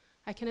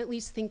 I can at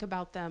least think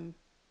about them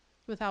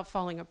without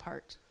falling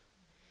apart.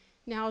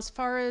 Now, as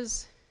far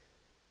as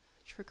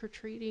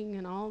trick-or-treating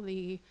and all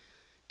the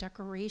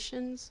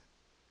decorations,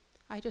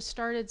 I just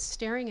started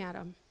staring at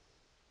them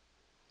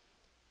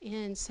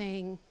and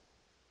saying,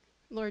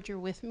 Lord, you're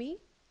with me.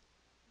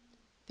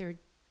 They're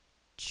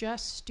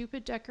just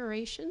stupid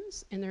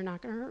decorations, and they're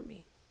not going to hurt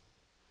me.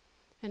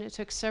 And it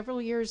took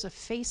several years of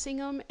facing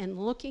them and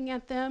looking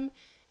at them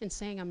and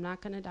saying, I'm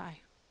not going to die.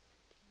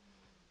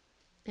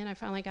 And I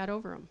finally got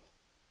over them.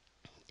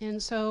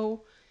 And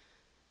so,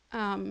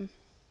 and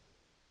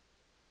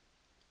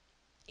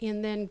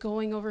then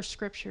going over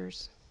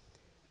scriptures.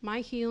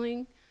 My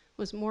healing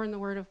was more in the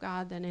Word of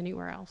God than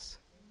anywhere else.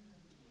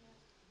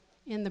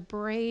 And the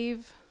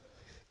brave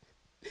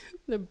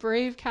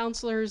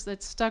counselors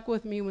that stuck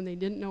with me when they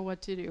didn't know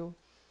what to do.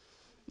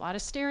 A lot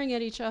of staring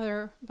at each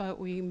other, but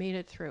we made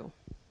it through.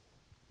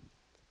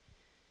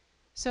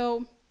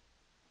 So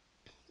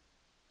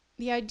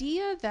the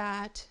idea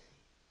that,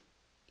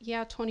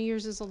 20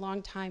 years is a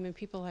long time, and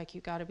people are like,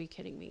 you gotta be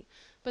kidding me.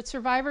 But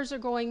survivors are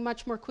going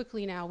much more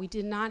quickly now. We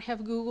did not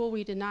have Google,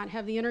 we did not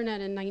have the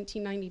internet in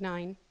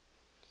 1999.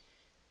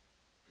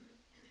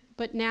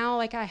 But now,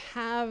 I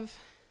have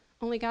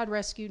Only God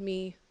Rescued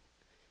Me,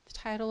 the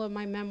title of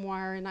my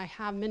memoir, and I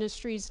have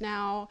ministries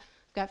now.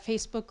 I've got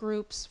Facebook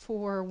groups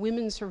for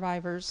women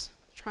survivors,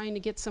 trying to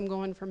get some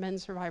going for men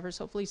survivors.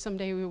 Hopefully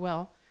someday we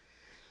will.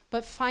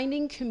 But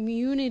finding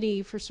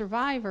community for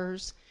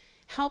survivors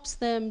helps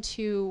them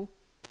to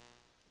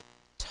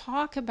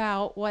talk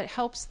about what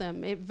helps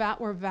them.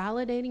 We're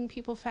validating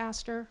people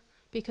faster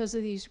because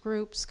of these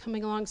groups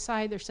coming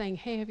alongside. They're saying,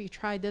 hey, have you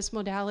tried this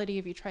modality?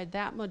 Have you tried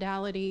that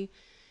modality?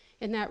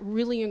 And that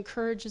really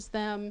encourages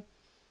them.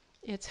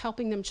 It's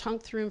helping them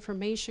chunk through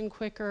information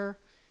quicker.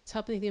 It's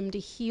helping them to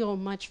heal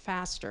much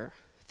faster.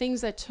 Things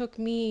that took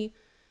me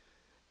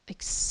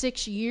like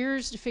 6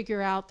 years to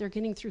figure out, they're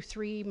getting through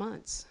 3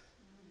 months.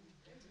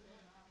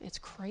 It's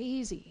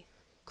crazy,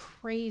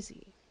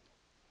 crazy.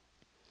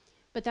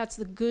 But that's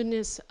the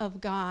goodness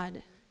of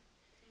God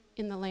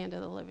in the land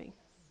of the living.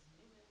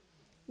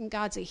 And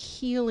God's a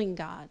healing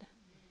God.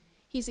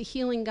 He's a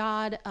healing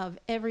God of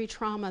every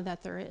trauma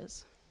that there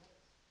is.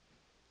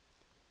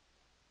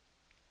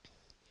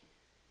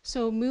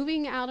 So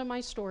moving out of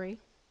my story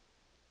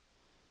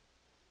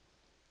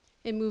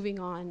and moving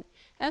on.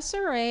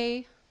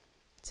 SRA,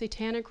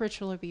 satanic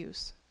ritual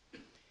abuse.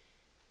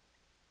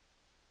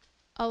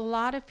 A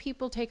lot of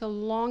people take a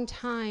long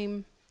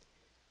time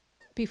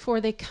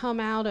before they come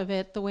out of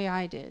it the way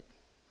I did.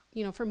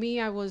 For me,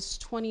 I was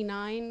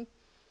 29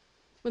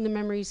 when the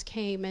memories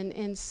came,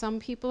 and some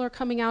people are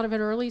coming out of it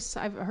early.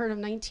 So I've heard of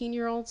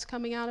 19-year-olds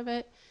coming out of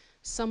it.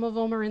 Some of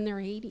them are in their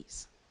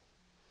 80s.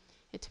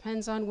 It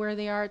depends on where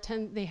they are.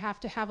 They have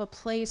to have a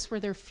place where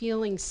they're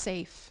feeling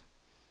safe.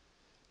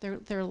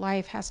 Their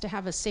life has to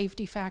have a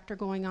safety factor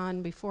going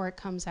on before it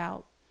comes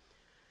out.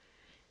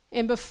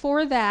 And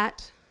before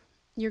that,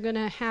 you're going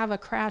to have a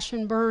crash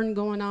and burn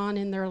going on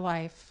in their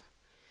life.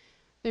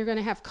 They're going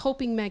to have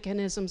coping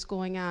mechanisms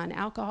going on,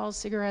 alcohol,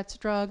 cigarettes,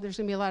 drug. There's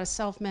going to be a lot of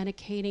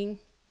self-medicating.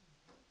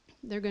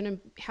 They're going to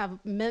have,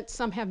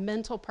 some have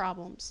mental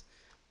problems,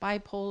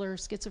 bipolar,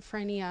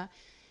 schizophrenia.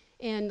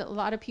 And a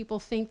lot of people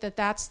think that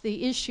that's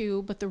the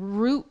issue, but the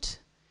root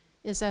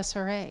is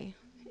SRA,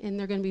 and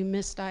they're going to be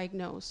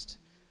misdiagnosed.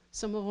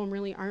 Some of them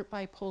really aren't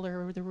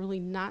bipolar, or they're really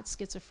not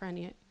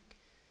schizophrenic.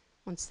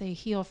 Once they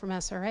heal from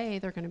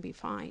SRA, they're going to be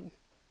fine.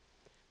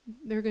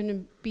 They're going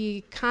to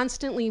be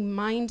constantly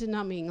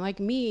mind-numbing. Like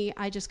me,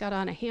 I just got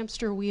on a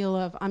hamster wheel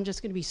of, I'm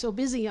just going to be so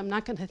busy, I'm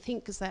not going to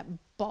think, because that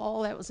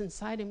ball that was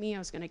inside of me, I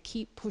was going to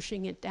keep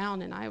pushing it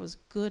down, and I was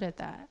good at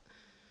that.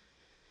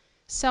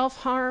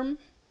 Self-harm,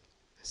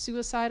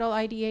 suicidal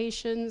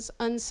ideations,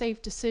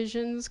 unsafe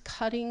decisions,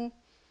 cutting.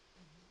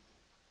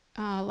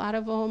 A lot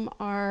of them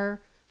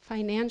are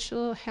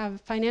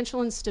have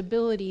financial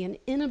instability and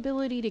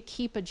inability to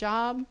keep a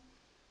job.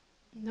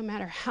 No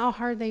matter how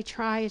hard they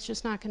try, it's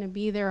just not going to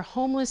be there.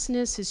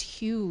 Homelessness is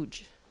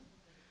huge.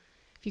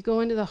 If you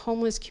go into the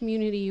homeless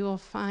community, you will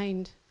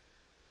find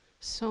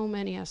so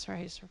many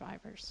SRA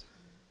survivors.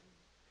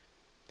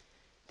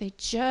 They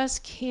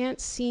just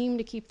can't seem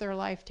to keep their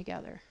life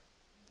together.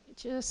 It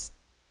just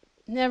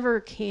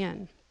never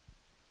can.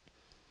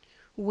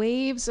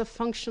 Waves of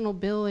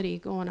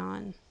functionability going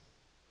on.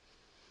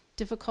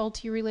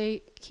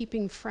 Difficulty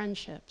keeping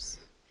friendships.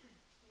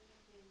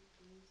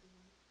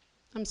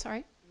 I'm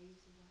sorry?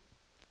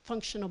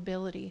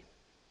 Functionability.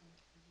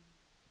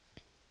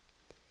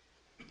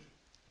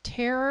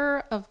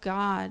 Terror of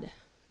God.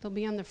 They'll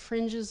be on the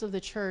fringes of the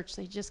church.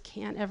 They just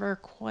can't ever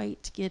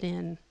quite get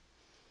in.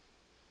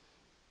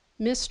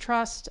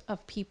 Mistrust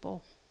of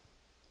people.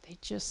 They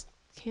just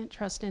can't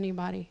trust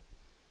anybody.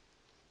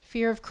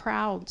 Fear of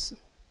crowds.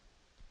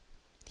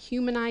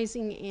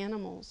 Humanizing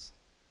animals.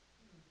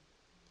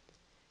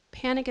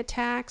 Panic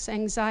attacks,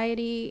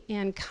 anxiety,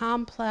 and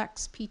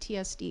complex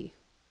PTSD.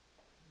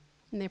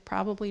 And they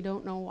probably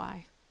don't know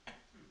why.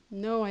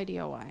 No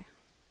idea why.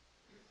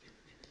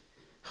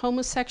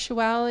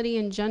 Homosexuality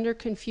and gender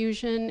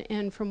confusion,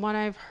 and from what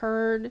I've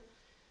heard,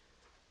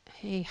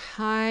 a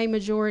high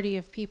majority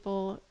of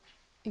people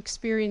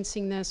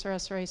experiencing this are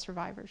SRA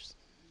survivors.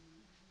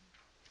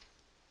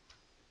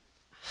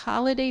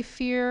 Holiday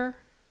fear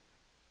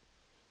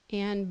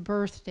and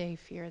birthday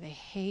fear.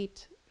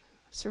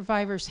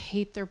 Survivors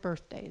hate their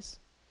birthdays.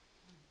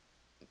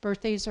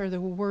 Birthdays are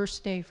the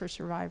worst day for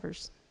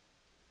survivors.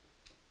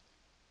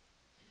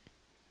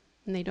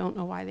 And they don't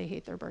know why they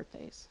hate their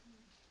birthdays.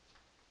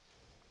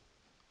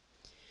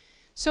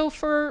 So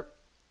for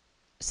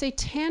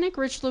satanic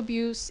ritual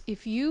abuse,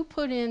 if you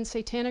put in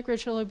satanic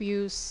ritual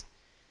abuse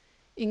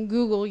in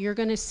Google, you're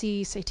going to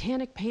see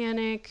satanic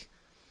panic,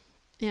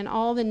 and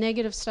all the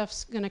negative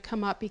stuff's going to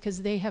come up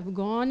because they have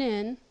gone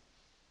in,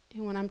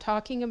 and when I'm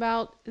talking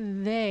about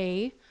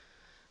they,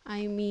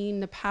 I mean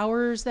the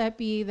powers that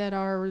be, that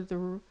are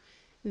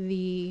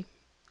the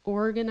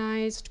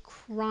organized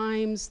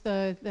crimes,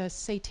 the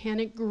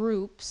satanic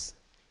groups,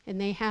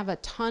 and they have a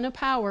ton of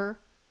power,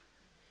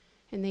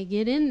 and they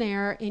get in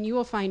there, and you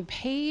will find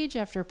page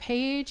after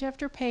page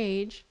after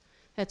page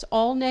that's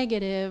all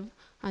negative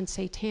on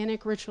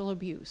satanic ritual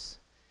abuse.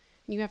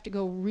 And you have to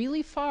go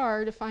really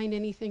far to find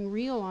anything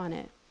real on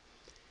it.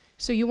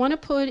 So you want to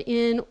put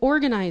in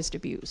organized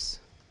abuse.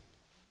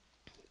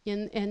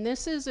 And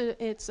this is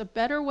it's a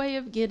better way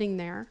of getting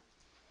there.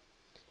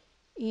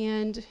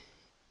 And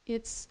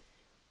it's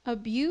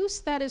abuse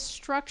that is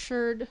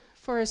structured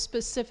for a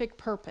specific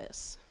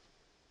purpose.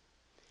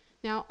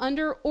 Now,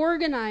 under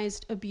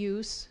organized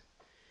abuse,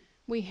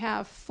 we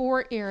have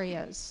 4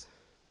 areas.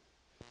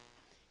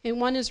 And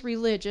one is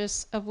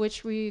religious, of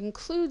which we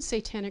include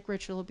satanic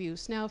ritual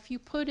abuse. Now, if you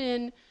put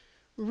in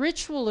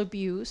ritual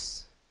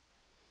abuse,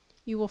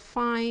 you will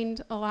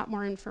find a lot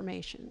more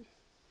information.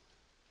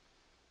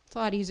 It's a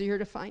lot easier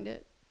to find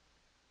it.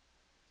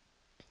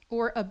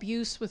 Or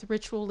abuse with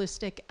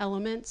ritualistic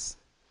elements,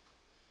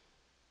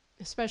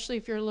 especially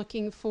if you're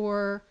looking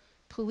for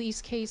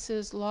police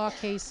cases, law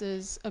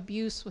cases,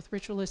 abuse with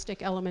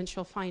ritualistic elements,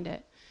 you'll find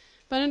it.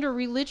 But under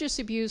religious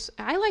abuse,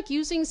 I like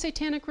using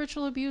satanic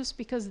ritual abuse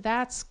because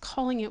that's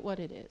calling it what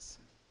it is.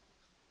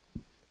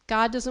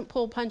 God doesn't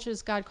pull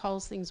punches, God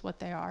calls things what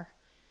they are.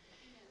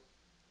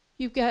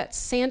 You've got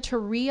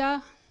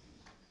Santeria,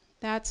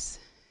 that's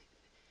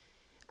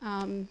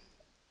the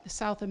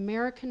South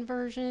American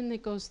version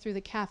that goes through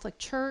the Catholic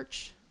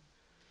Church.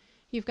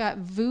 You've got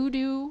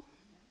voodoo,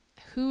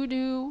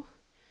 hoodoo.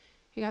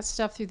 You got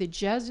stuff through the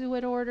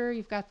Jesuit order.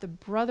 You've got the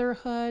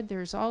Brotherhood.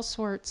 There's all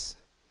sorts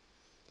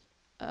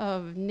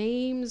of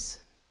names.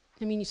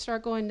 I mean, you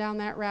start going down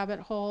that rabbit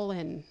hole,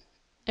 and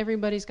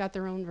everybody's got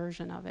their own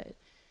version of it.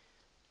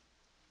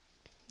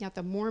 You got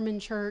the Mormon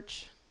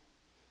Church.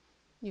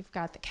 You've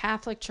got the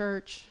Catholic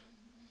Church.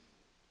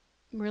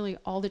 Really,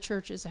 all the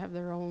churches have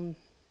their own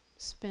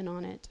spin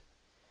on it.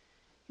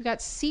 You've got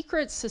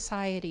secret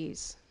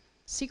societies.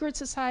 Secret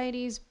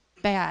societies,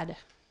 bad.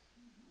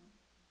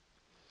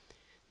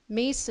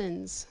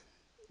 Masons,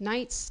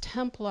 Knights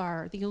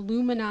Templar, the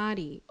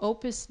Illuminati,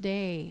 Opus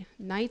Dei,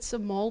 Knights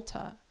of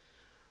Malta,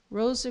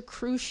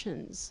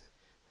 Rosicrucians,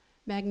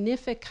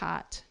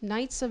 Magnificat,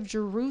 Knights of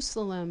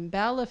Jerusalem,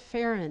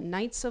 Bellaferin,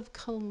 Knights of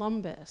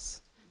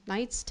Columbus,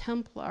 Knights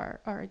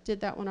Templar, or I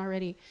did that one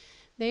already.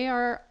 They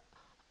are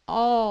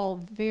all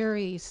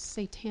very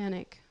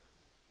satanic,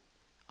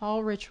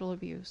 all ritual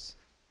abuse.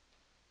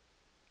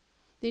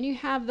 Then you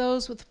have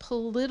those with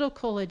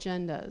political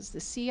agendas.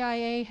 The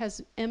CIA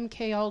has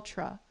MK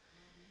Ultra,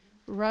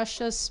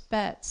 Russia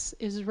Spets,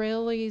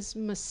 Israelis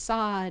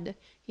Mossad,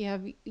 you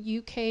have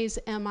UK's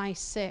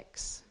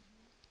MI6,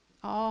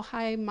 all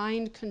high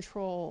mind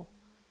control,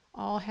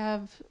 all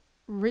have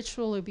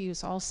ritual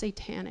abuse, all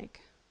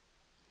satanic.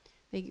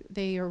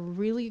 They are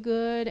really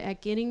good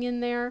at getting in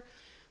there,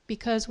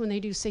 because when they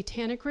do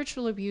satanic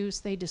ritual abuse,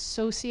 they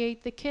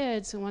dissociate the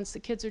kids, and once the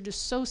kids are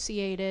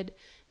dissociated,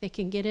 they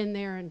can get in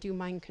there and do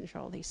mind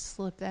control. They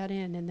slip that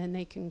in, and then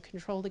they can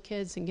control the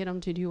kids and get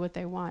them to do what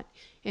they want.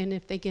 And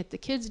if they get the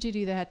kids to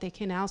do that, they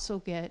can also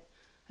get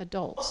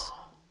adults.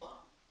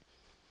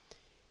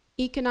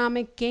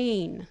 Economic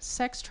gain,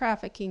 sex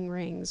trafficking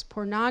rings,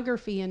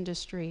 pornography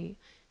industry,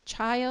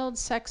 child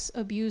sex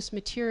abuse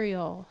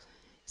material,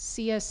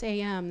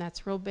 CSAM,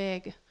 that's real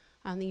big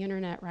on the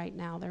internet right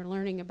now. They're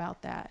learning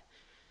about that.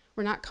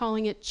 We're not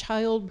calling it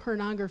child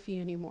pornography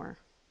anymore,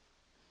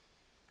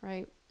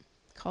 right?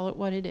 Call it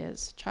what it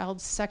is, child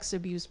sex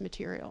abuse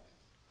material.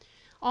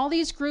 All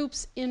these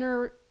groups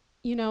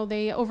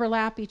they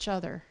overlap each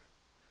other.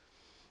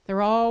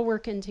 They're all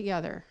working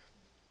together.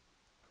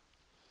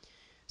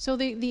 So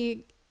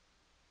the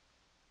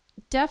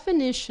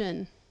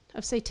definition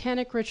of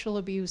satanic ritual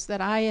abuse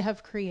that I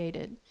have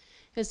created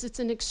is it's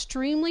an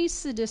extremely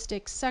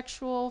sadistic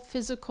sexual,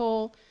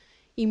 physical,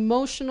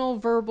 emotional,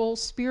 verbal,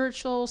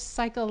 spiritual,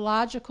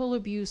 psychological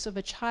abuse of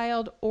a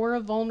child or a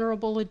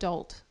vulnerable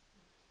adult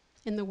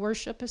in the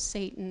worship of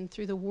Satan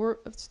through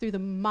the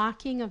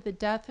mocking of the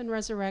death and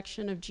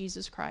resurrection of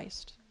Jesus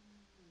Christ.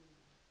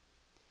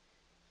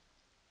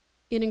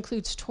 It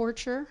includes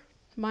torture,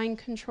 mind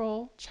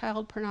control,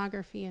 child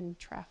pornography, and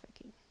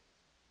trafficking.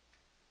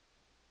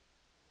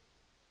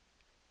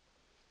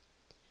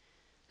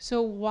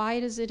 So why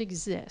does it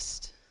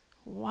exist?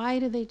 Why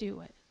do they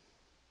do it?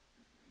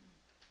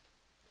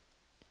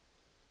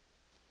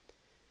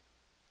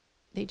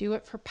 They do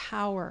it for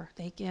power.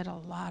 They get a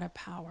lot of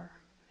power.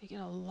 They get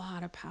a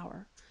lot of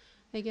power.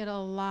 They get a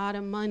lot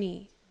of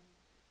money.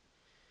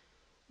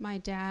 My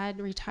dad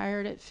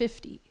retired at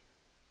 50,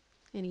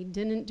 and he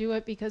didn't do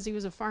it because he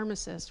was a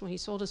pharmacist. When he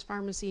sold his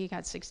pharmacy, he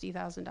got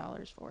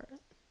 $60,000 for it.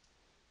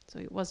 So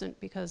it wasn't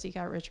because he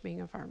got rich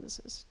being a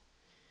pharmacist.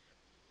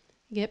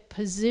 Get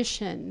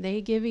position.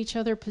 They give each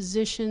other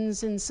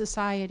positions in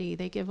society.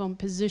 They give them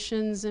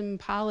positions in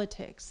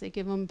politics. They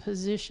give them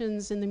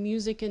positions in the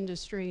music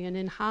industry and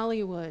in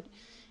Hollywood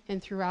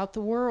and throughout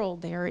the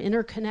world. They are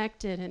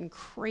interconnected in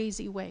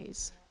crazy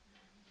ways.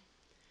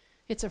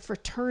 It's a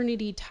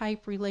fraternity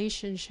type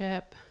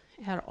relationship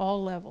at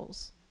all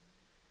levels.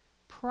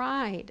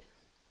 Pride.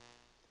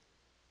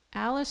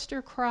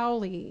 Aleister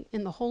Crowley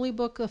in the Holy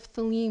Book of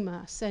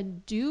Thelema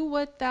said, "Do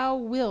what thou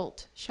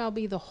wilt shall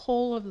be the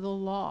whole of the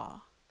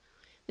law."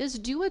 This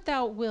 "do what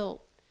thou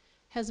wilt"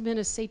 has been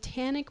a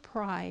satanic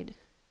pride.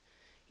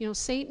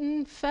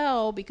 Satan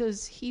fell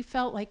because he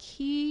felt like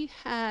he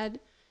had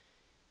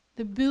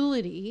the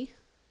ability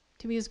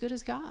to be as good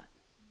as God,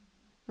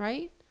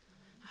 right?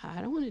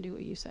 I don't want to do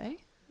what you say.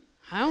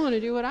 I want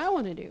to do what I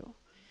want to do.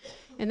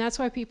 And that's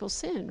why people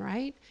sin,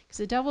 right? Because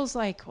the devil's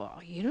like, well,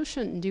 you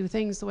shouldn't do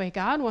things the way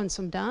God wants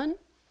them done.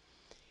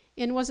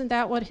 And wasn't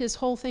that what his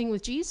whole thing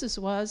with Jesus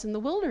was in the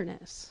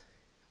wilderness?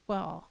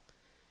 Well,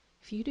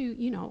 if you do,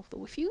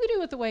 if you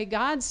do it the way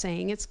God's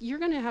saying, you're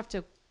going to have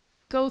to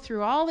go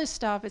through all this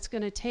stuff. It's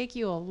going to take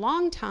you a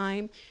long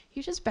time.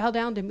 You just bow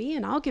down to me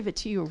and I'll give it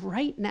to you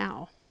right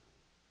now.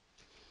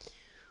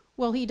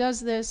 Well, he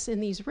does this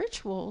in these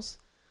rituals.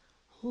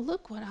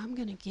 Look what I'm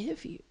going to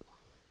give you.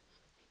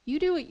 You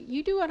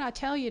do what I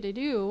tell you to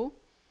do,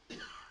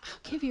 I'll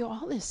give you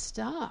all this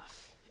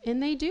stuff.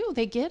 And they do.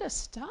 They get us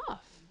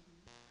stuff.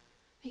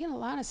 They get a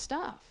lot of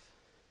stuff.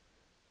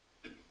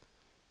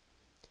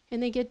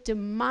 And they get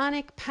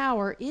demonic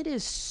power. It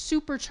is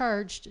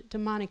supercharged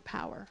demonic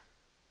power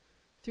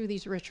through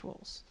these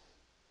rituals.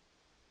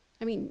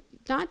 I mean,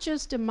 not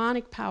just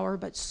demonic power,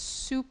 but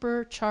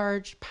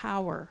supercharged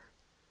power.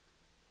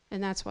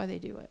 And that's why they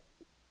do it.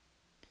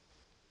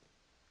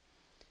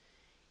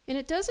 And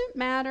it doesn't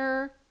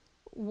matter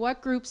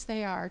what groups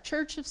they are.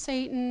 Church of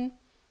Satan,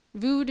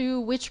 voodoo,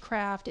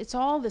 witchcraft, it's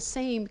all the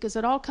same because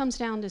it all comes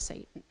down to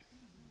Satan.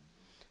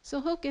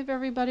 So he'll give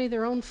everybody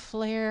their own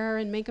flair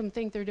and make them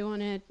think they're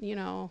doing it,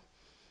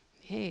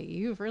 hey,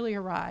 you've really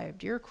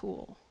arrived, you're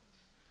cool.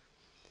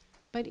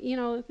 But,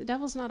 the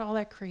devil's not all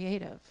that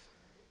creative.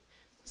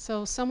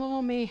 So some of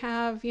them may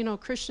have,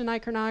 Christian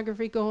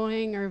iconography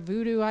going or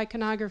voodoo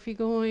iconography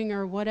going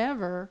or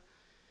whatever,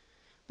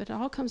 but it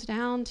all comes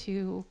down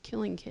to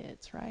killing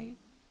kids, right?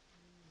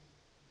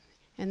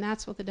 And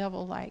that's what the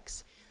devil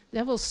likes. The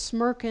devil's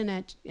smirking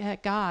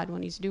at God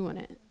when he's doing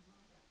it.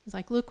 He's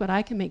like, look what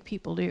I can make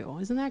people do.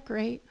 Isn't that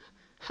great?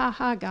 Ha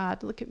ha,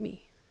 God, look at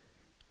me.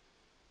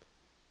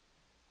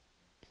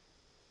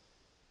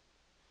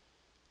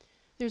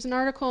 There's an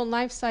article in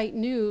LifeSite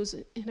News,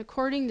 and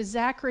according to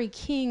Zachary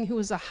King, who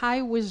was a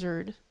high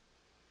wizard,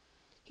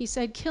 he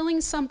said,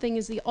 killing something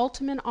is the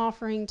ultimate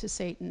offering to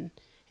Satan.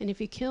 And if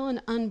you kill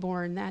an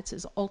unborn, that's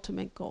his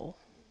ultimate goal.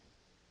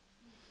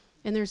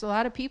 And there's a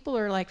lot of people who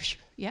are like,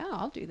 yeah,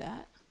 I'll do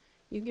that.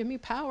 You give me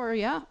power,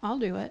 yeah, I'll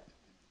do it.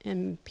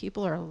 And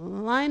people are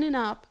lining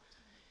up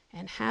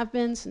and have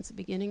been since the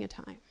beginning of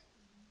time.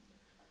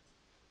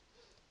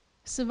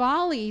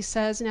 Savali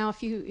says, now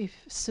if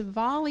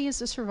Savali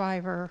is a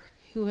survivor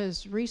who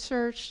has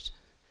researched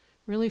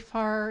really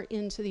far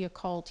into the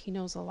occult, he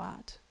knows a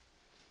lot.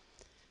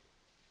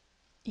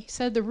 He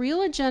said the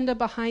real agenda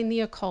behind the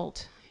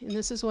occult, and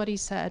this is what he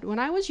said, when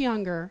I was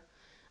younger,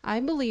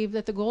 I believed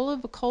that the goal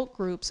of occult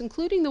groups,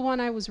 including the one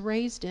I was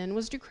raised in,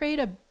 was to create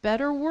a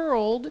better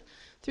world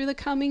through the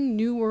coming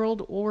New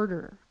World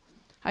Order.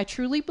 I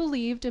truly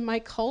believed in my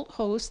cult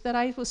host that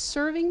I was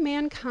serving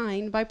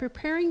mankind by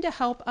preparing to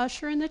help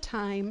usher in the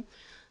time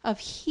of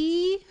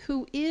He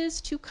who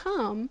is to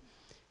come,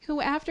 who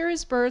after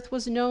his birth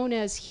was known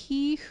as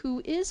He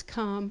who is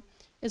come,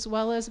 as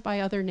well as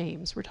by other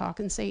names. We're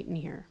talking Satan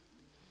here.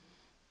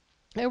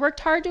 I worked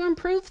hard to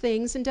improve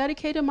things and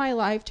dedicated my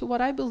life to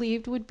what I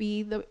believed would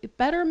be the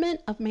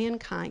betterment of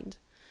mankind.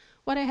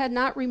 What I had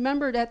not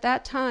remembered at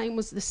that time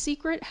was the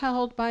secret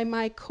held by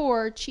my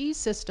core chi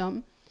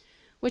system,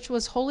 which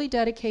was wholly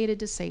dedicated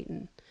to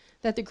Satan.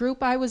 That the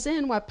group I was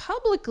in, while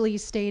publicly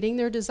stating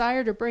their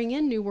desire to bring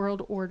in New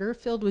World Order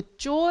filled with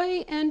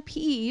joy and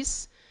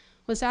peace,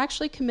 was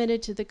actually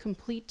committed to the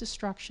complete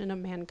destruction of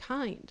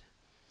mankind.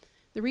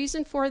 The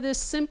reason for this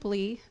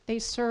simply, they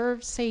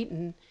served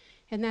Satan,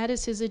 and that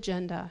is his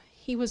agenda.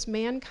 He was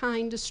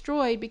mankind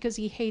destroyed because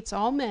he hates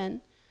all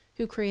men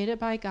who created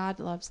by God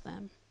loves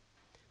them.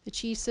 The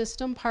chi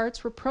system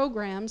parts were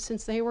programmed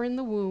since they were in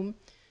the womb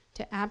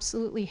to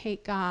absolutely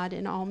hate God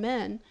and all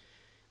men.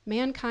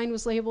 Mankind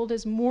was labeled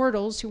as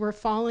mortals who were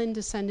fallen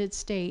descended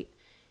state,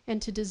 and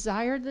to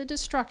desire the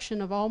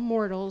destruction of all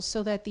mortals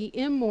so that the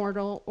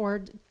immortal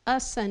or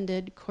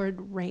ascended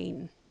could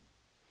reign.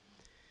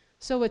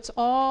 So it's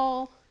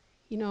all,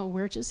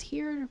 we're just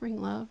here to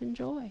bring love and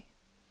joy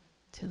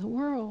to the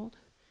world,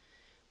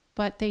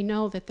 but they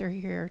know that they're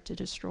here to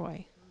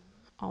destroy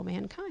all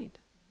mankind.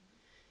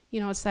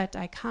 It's that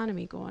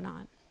dichotomy going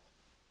on.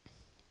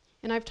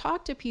 And I've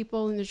talked to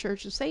people in the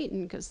Church of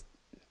Satan because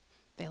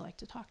they like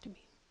to talk to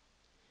me.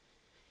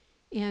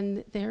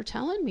 And they're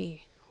telling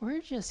me,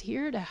 we're just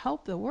here to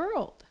help the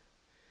world.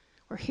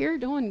 We're here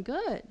doing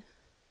good,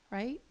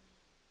 right?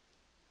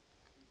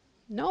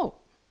 No,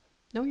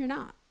 you're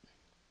not.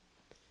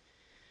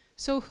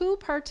 So who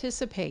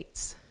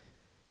participates?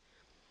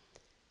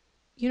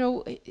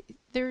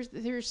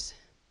 There's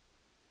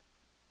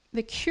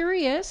the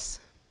curious,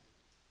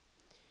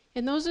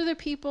 and those are the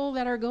people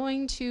that are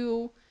going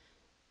to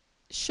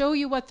show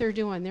you what they're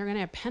doing. They're going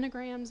to have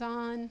pentagrams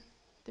on,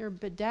 they're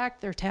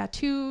bedecked, they're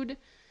tattooed,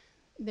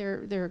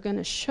 they're going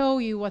to show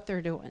you what they're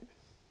doing.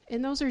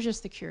 And those are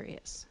just the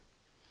curious.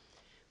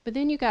 But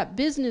then you got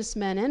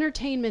businessmen,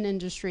 entertainment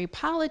industry,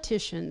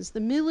 politicians, the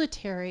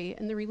military,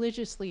 and the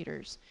religious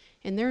leaders.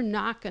 And they're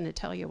not going to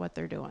tell you what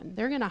they're doing.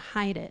 They're going to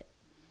hide it.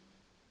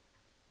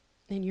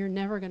 And you're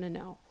never going to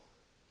know.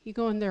 You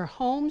go in their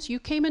homes. You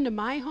came into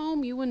my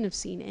home, you wouldn't have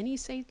seen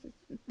anything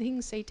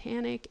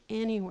satanic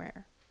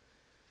anywhere.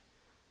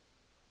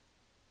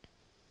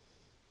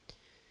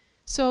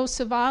 So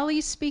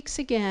Savali speaks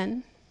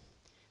again,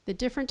 the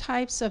different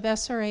types of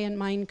SRA and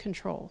mind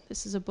control.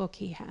 This is a book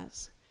he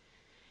has.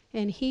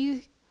 And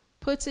he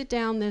puts it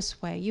down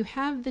this way. You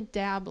have the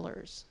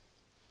dabblers.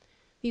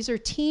 These are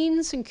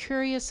teens and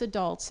curious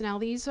adults. Now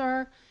these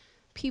are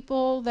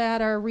people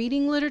that are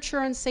reading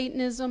literature on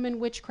Satanism and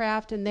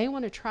witchcraft, and they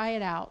want to try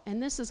it out.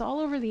 And this is all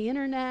over the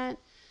internet,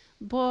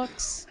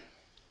 books.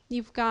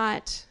 You've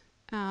got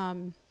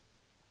the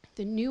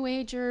New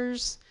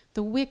Agers,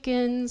 the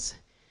Wiccans.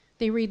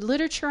 They read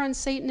literature on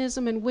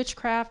Satanism and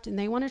witchcraft, and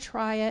they want to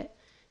try it.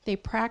 They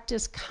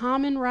practice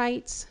common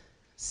rites.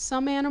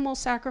 Some animal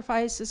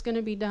sacrifice is going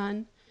to be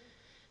done.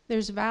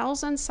 There's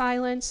vows on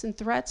silence and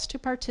threats to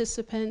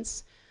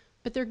participants,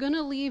 but they're going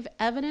to leave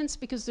evidence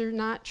because they're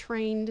not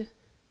trained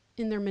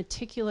in their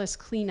meticulous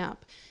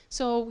cleanup.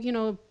 So,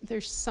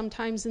 there's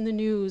sometimes in the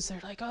news, they're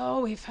like,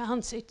 oh, we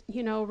found,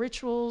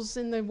 rituals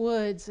in the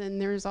woods,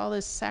 and there's all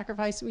this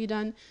sacrifice to be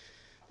done.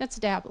 That's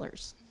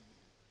dabblers.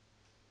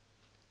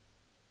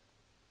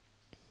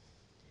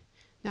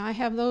 Now, I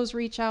have those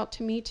reach out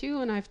to me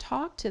too, and I've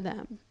talked to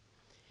them.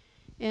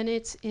 And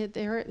it's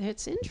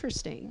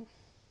interesting.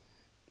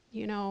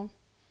 They're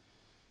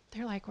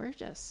like, we're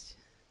just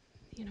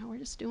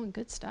doing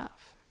good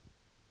stuff.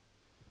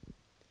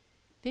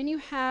 Then you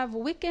have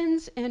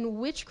Wiccans and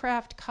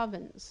witchcraft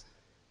covens.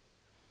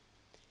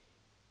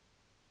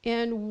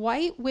 And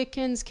white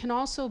Wiccans can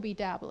also be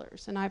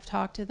dabblers, and I've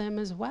talked to them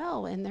as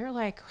well, and they're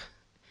like,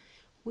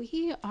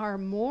 we are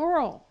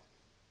moral.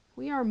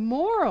 We are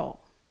moral.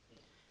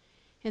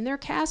 And they're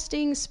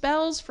casting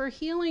spells for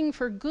healing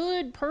for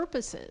good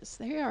purposes.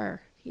 They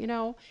are,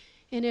 and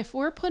if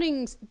we're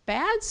putting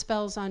bad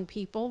spells on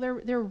people,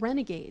 they're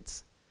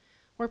renegades.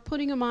 or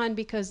putting them on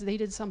because they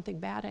did something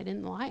bad I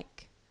didn't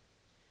like.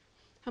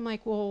 I'm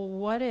like, well,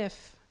 what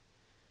if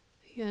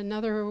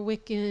another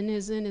Wiccan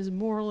isn't as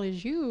moral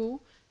as you,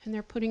 and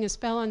they're putting a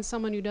spell on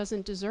someone who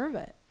doesn't deserve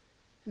it?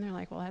 And they're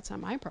like, well, that's not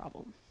my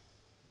problem,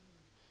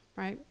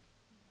 right?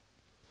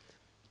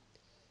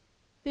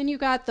 Then you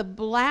got the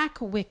black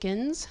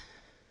Wiccans,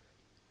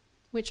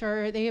 which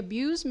are, they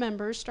abuse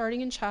members starting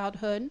in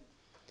childhood,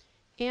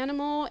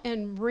 animal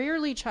and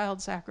rarely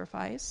child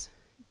sacrifice,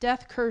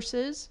 death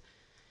curses.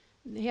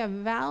 They have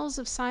vows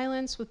of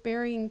silence with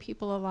burying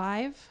people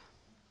alive,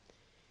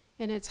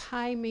 and it's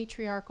high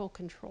matriarchal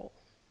control.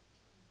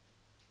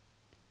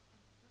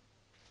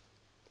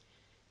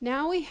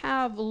 Now we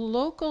have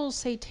local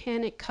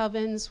satanic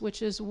covens,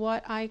 which is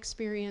what I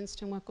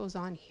experienced and what goes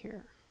on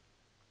here.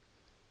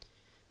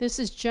 This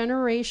is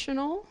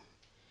generational,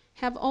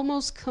 have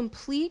almost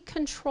complete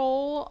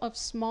control of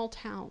small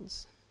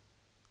towns.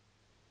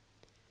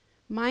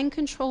 Mind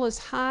control is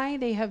high.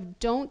 They have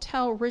don't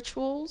tell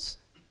rituals.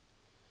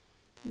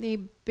 They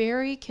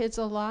bury kids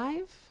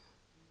alive,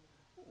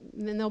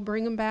 and then they'll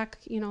bring them back.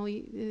 You know,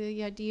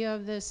 the idea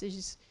of this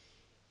is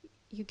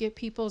you get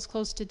people as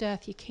close to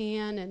death you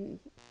can and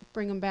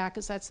bring them back,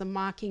 because that's the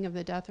mocking of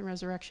the death and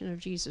resurrection of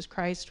Jesus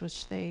Christ,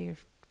 which they're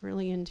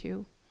really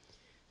into.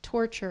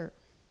 Torture,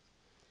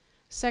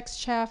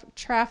 sex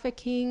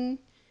trafficking,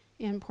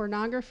 and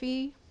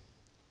pornography.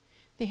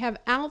 They have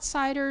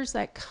outsiders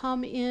that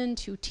come in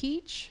to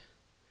teach,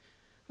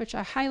 which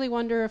I highly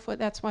wonder if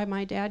that's why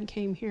my dad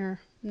came here.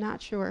 I'm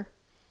not sure.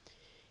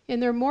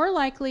 And they're more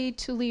likely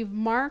to leave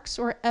marks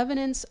or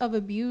evidence of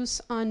abuse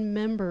on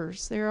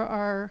members. There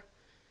are,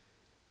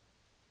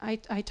 I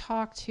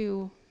talked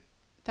to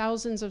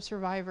thousands of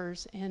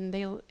survivors, and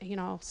they, you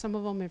know, some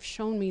of them have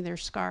shown me their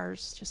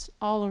scars just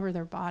all over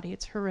their body.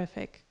 It's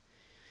horrific.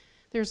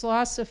 There's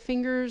loss of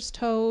fingers,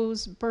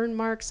 toes, burn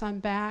marks on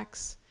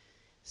backs,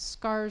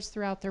 scars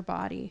throughout their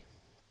body.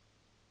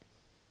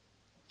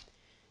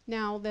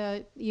 Now,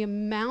 the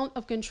amount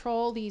of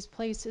control these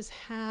places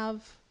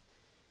have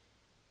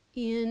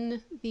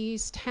in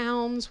these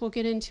towns, we'll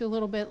get into a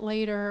little bit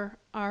later,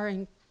 are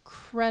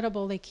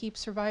incredible. They keep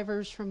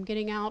survivors from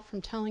getting out,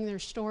 from telling their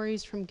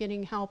stories, from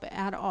getting help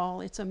at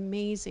all. It's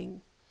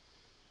amazing.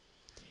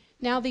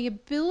 Now, the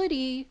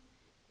ability,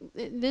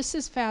 this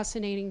is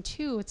fascinating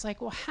too. It's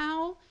like, well,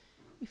 how,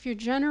 if you're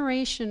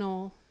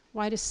generational,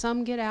 why do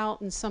some get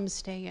out and some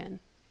stay in?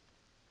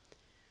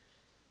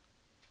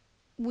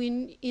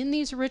 When in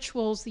these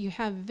rituals, you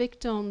have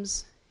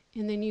victims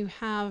and then you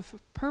have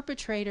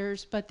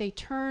perpetrators, but they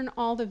turn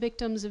all the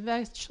victims,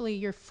 eventually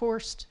you're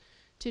forced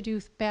to do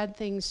bad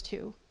things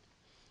too.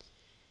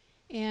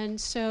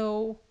 And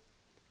so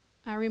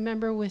I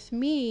remember with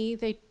me,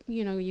 they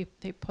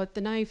put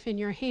the knife in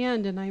your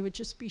hand, and I would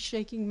just be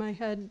shaking my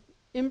head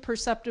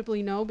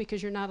imperceptibly no,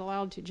 because you're not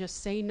allowed to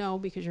just say no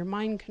because you're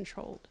mind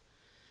controlled.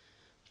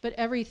 But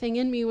everything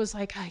in me was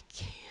like, I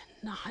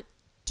cannot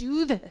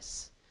do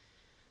this.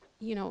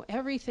 You know,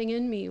 everything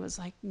in me was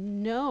like,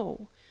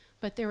 no.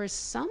 But there were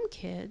some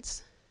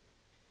kids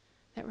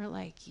that were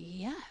like,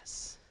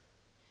 yes.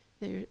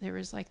 There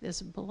was like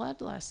this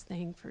bloodlust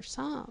thing for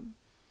some.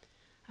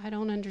 I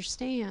don't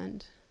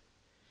understand.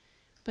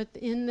 But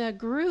in the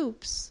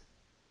groups,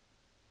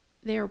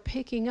 they're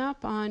picking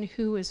up on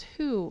who is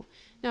who.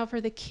 Now,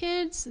 for the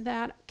kids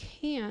that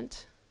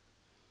can't,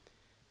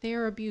 they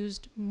are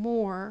abused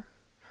more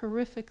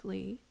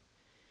horrifically.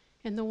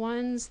 And the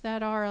ones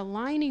that are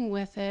aligning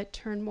with it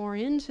turn more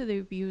into the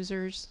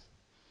abusers.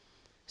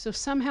 So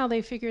somehow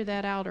they figure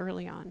that out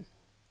early on.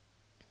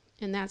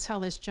 And that's how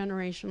this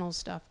generational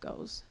stuff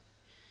goes.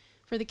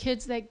 For the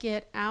kids that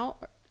get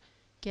out,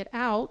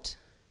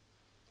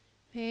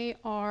 they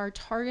are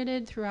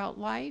targeted throughout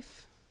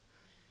life.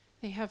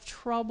 They have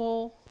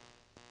trouble.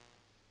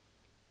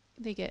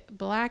 They get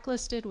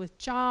blacklisted with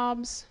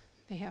jobs.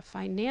 They have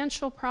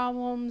financial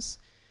problems.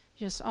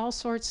 Just all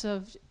sorts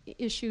of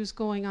issues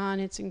going on.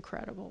 It's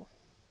incredible.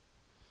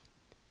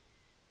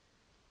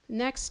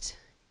 Next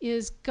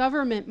is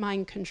government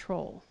mind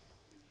control.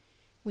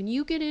 When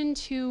you get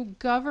into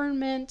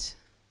government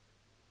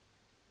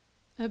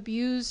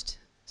abused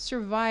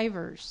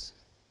survivors,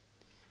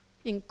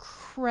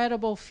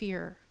 incredible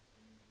fear,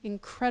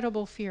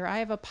 incredible fear. I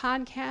have a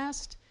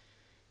podcast.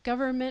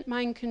 Government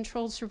mind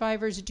controlled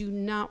survivors do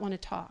not want to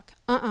talk.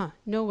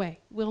 No way,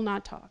 will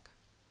not talk.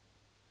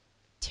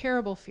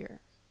 Terrible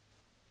fear.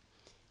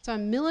 It's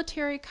on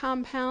military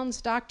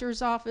compounds,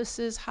 doctors'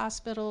 offices,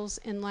 hospitals,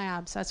 and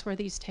labs. That's where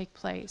these take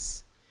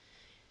place.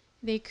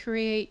 They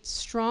create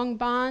strong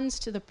bonds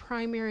to the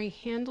primary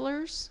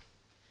handlers.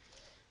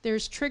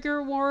 There's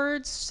trigger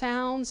words,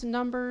 sounds,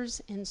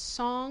 numbers, and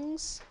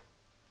songs.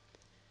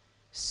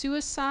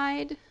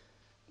 Suicide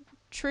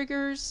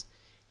triggers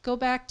go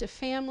back to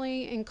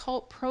family and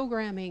cult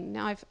programming.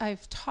 Now,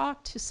 I've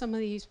talked to some of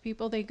these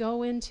people. They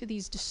go into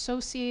these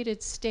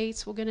dissociated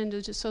states. We'll get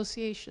into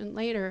dissociation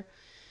later.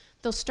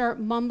 They'll start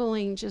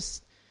mumbling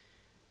just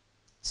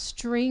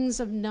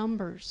strings of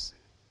numbers,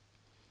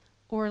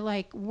 or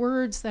like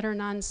words that are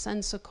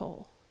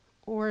nonsensical,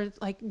 or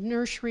like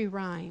nursery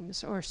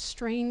rhymes or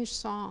strange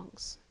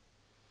songs.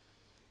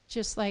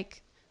 Just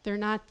like they're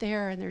not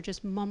there and they're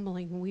just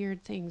mumbling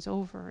weird things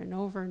over and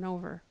over and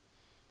over.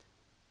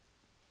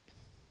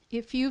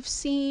 If you've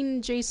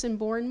seen Jason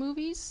Bourne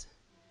movies,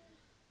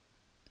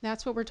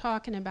 that's what we're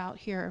talking about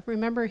here.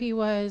 Remember, he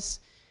was,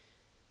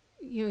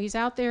 he's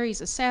out there,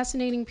 he's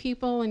assassinating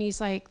people, and he's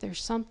like,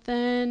 there's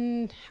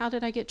something, how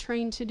did I get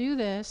trained to do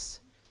this?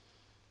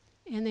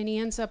 And then he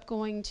ends up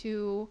going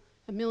to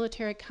a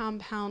military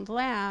compound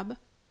lab,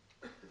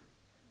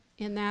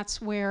 and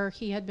that's where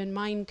he had been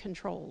mind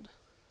controlled.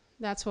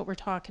 That's what we're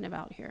talking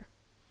about here.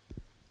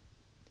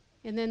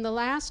 And then the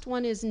last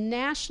one is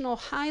national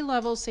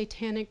high-level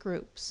satanic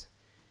groups.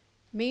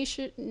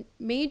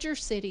 Major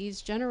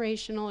cities,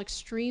 generational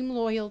extreme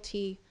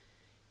loyalty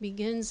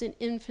begins in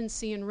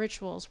infancy and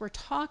rituals. We're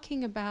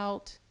talking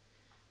about,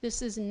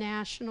 this is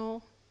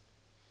national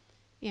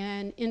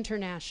and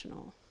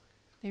international.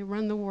 They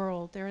run the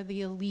world. They're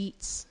the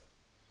elites.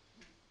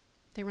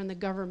 They run the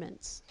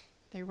governments.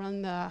 They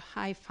run the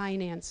high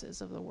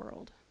finances of the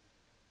world.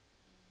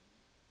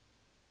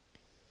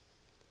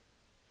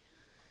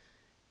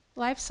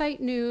 LifeSite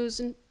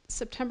News on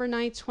September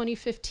 9th,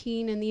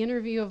 2015, in the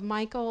interview of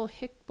Michael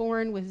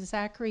Hickborn with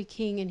Zachary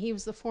King, and he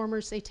was the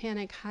former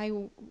satanic high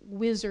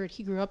wizard.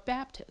 He grew up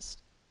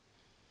Baptist.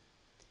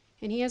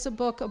 And he has a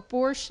book,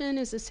 Abortion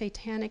is a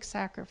Satanic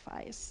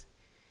Sacrifice.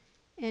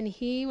 And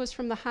he was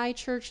from the High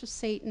Church of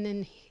Satan,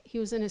 and he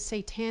was in a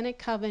satanic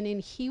coven, and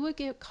he would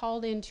get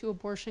called into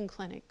abortion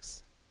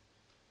clinics.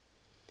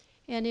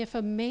 And if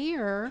a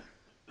mayor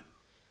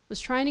was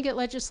trying to get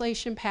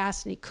legislation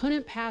passed and he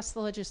couldn't pass the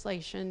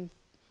legislation,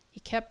 he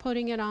kept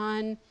putting it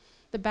on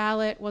the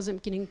ballot,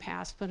 wasn't getting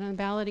passed, put it on the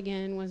ballot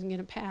again, wasn't going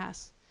to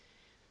pass.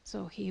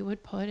 So he would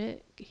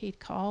he'd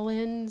call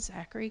in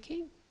Zachary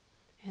King,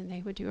 and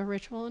they would do a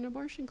ritual in an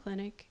abortion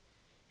clinic,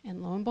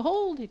 and lo and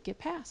behold, it'd get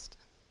passed.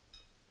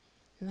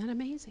 Isn't that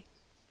amazing?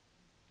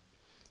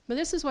 But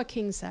this is what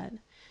King said.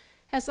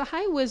 As the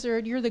high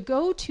wizard, you're the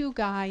go-to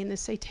guy in the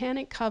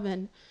satanic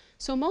coven.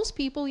 So most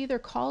people either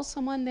call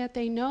someone that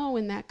they know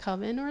in that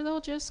coven, or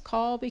they'll just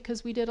call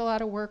because we did a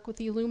lot of work with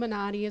the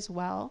Illuminati as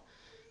well.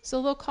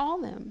 So they'll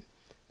call them.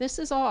 This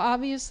is all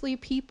obviously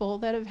people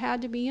that have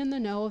had to be in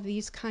the know of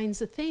these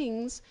kinds of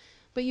things,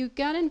 but you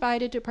got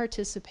invited to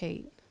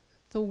participate.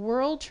 The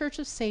World Church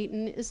of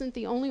Satan isn't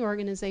the only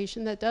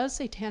organization that does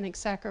satanic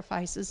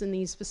sacrifices in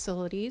these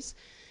facilities.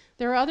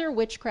 There are other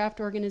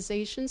witchcraft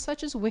organizations,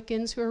 such as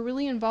Wiccans, who are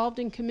really involved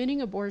in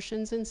committing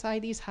abortions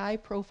inside these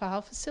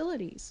high-profile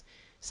facilities.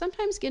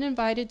 Sometimes get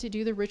invited to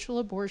do the ritual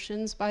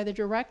abortions by the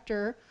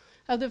director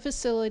of the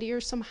facility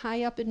or some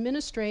high-up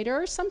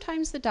administrator, or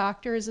sometimes the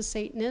doctor is a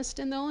Satanist,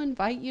 and they'll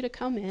invite you to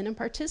come in and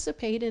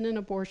participate in an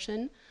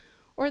abortion,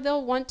 or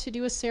they'll want to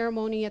do a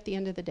ceremony at the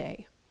end of the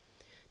day.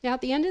 Now,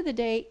 at the end of the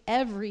day,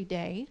 every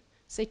day,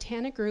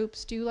 satanic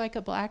groups do like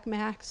a black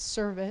mass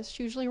service,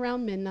 usually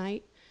around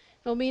midnight.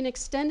 It'll be an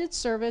extended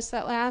service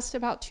that lasts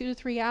about 2 to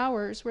 3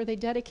 hours, where they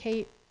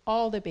dedicate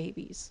all the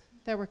babies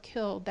that were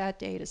killed that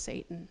day to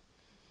Satan.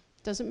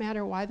 Doesn't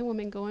matter why the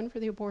woman go in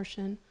for the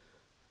abortion,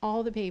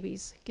 all the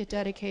babies get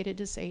dedicated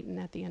to Satan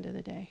at the end of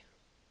the day.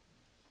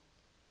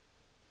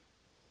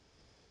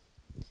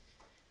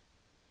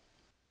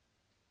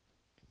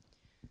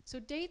 So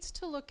dates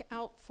to look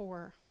out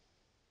for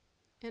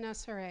in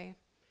SRA.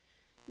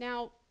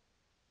 Now,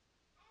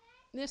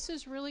 this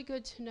is really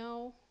good to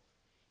know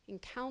in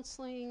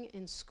counseling,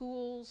 in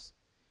schools,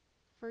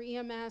 for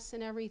EMS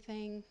and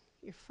everything,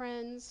 your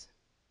friends,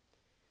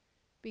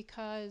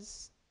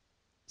 because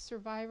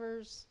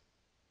survivors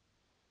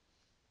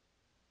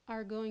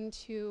are going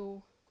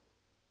to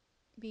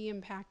be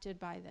impacted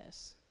by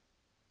this.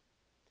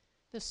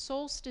 The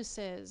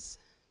solstices,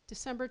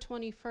 December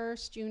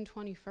 21st, June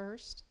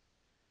 21st,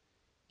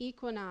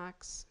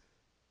 equinox,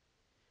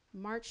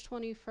 March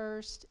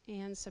 21st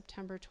and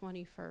September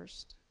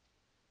 21st.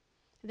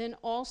 And then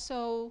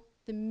also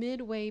the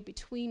midway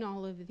between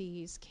all of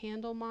these,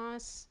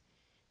 Candlemas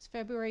is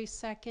February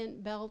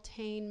 2nd,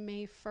 Beltane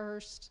May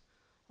 1st,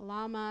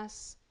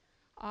 Lammas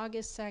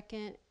August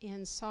 2nd,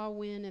 and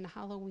Samhain and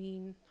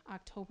Halloween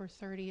October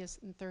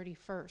 30th and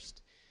 31st.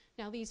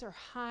 Now these are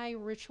high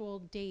ritual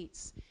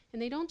dates,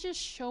 and they don't just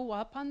show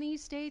up on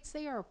these dates,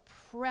 they are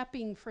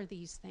prepping for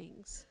these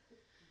things.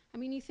 I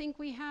mean, you think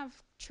we have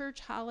church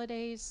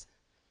holidays,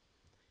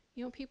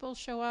 people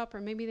show up, or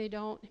maybe they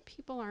don't, and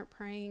people aren't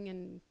praying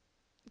and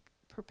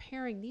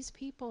preparing. These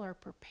people are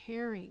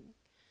preparing.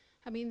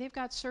 I mean, they've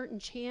got certain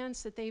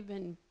chants that they've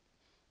been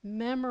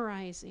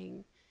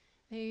memorizing.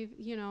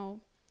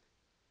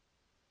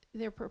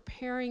 They're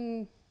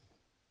preparing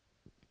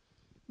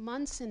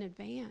months in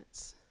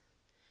advance.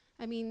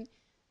 I mean,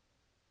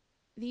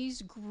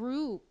 these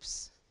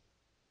groups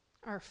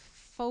are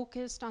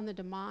focused on the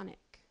demonic.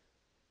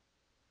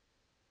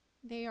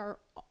 They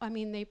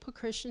put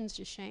Christians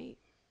to shame.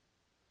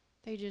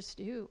 They just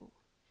do.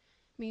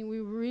 I mean,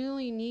 we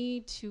really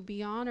need to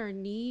be on our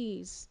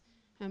knees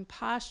and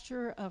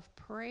posture of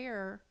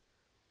prayer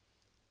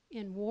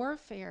in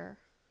warfare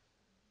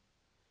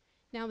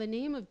Now, the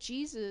name of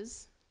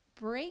Jesus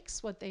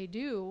breaks what they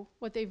do,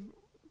 what they've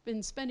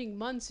been spending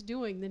months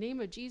doing. The name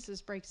of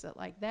Jesus breaks it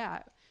like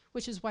that,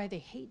 which is why they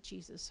hate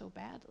Jesus so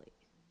badly.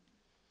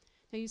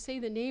 Now, you say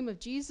the name of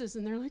Jesus,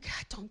 and they're like,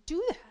 God, don't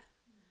do that.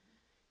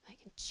 Like,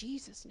 in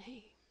Jesus'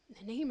 name, in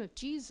the name of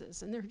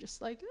Jesus. And they're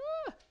just like,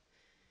 ah,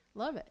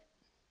 love it.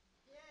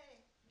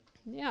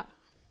 Yay. Yeah.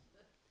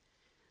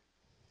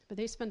 But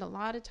they spend a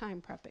lot of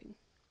time prepping.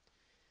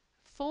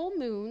 Full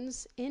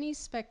moons, any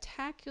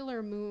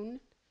spectacular moon,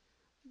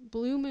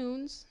 blue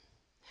moons,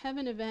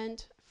 heaven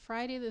event,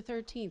 Friday the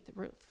 13th.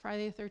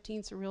 Friday the 13th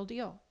is a real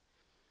deal.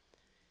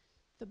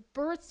 The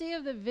birthday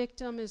of the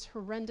victim is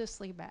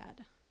horrendously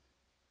bad.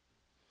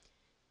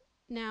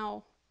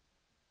 Now,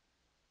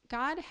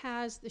 God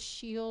has the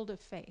shield of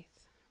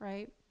faith,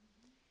 right?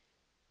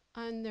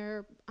 On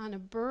a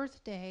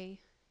birthday,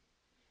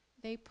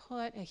 they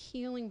put a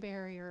healing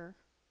barrier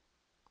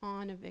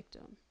on a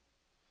victim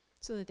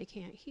so that they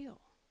can't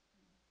heal.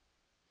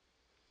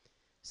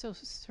 So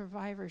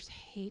survivors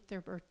hate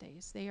their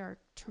birthdays. They are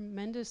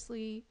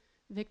tremendously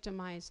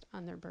victimized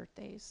on their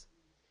birthdays.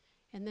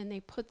 And then they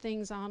put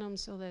things on them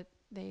so that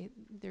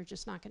they're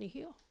just not going to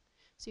heal.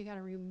 So you got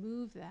to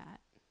remove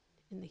that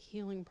in the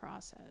healing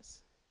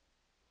process.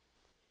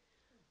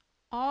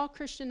 All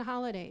Christian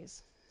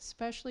holidays,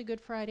 especially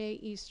Good Friday,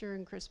 Easter,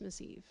 and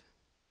Christmas Eve.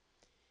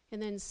 And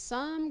then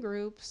some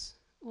groups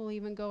will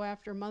even go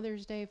after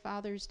Mother's Day,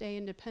 Father's Day,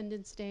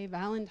 Independence Day,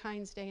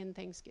 Valentine's Day, and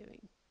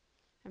Thanksgiving.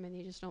 I mean,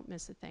 they just don't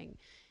miss a thing.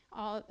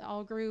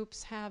 All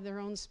groups have their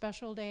own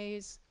special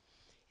days.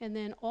 And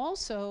then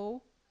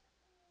also,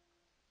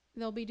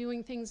 they'll be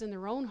doing things in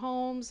their own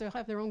homes. They'll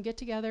have their own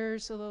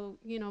get-togethers, so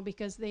they'll,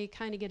 because they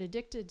kind of get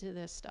addicted to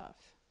this stuff.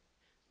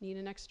 Need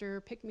an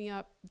extra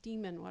pick-me-up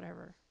demon,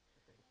 whatever.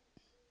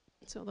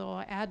 So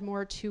they'll add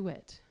more to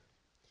it.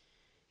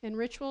 And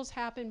rituals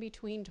happen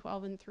between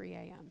 12 and 3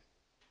 a.m.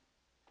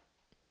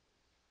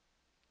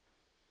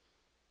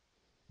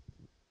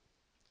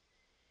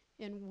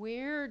 And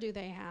where do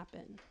they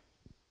happen?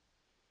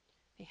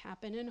 They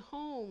happen in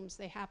homes.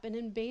 They happen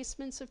in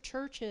basements of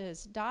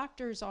churches,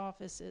 doctors'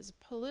 offices,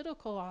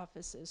 political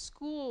offices,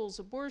 schools,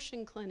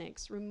 abortion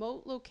clinics,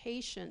 remote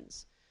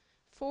locations,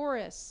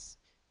 forests,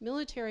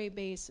 military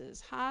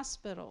bases,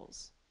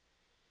 hospitals,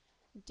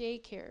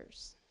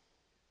 daycares.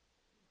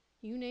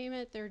 You name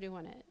it, they're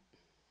doing it.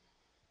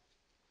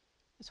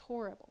 It's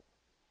horrible.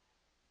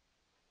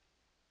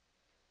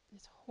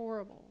 It's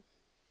horrible.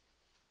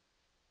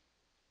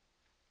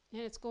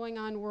 And it's going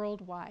on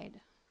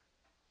worldwide.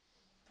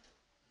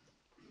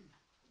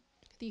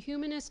 The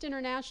Humanist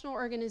International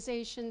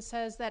Organization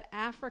says that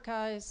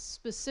Africa is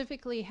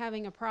specifically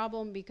having a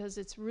problem because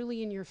it's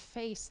really in your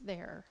face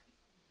there.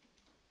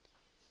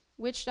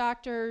 Witch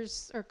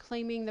doctors are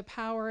claiming the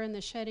power and the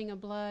shedding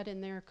of blood,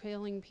 and they're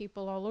killing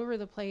people all over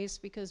the place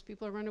because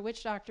people are running to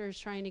witch doctors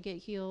trying to get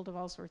healed of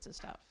all sorts of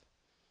stuff.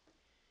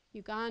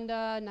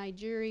 Uganda,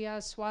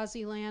 Nigeria,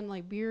 Swaziland,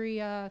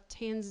 Liberia,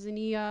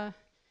 Tanzania,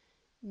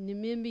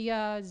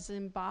 Namibia,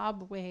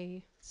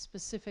 Zimbabwe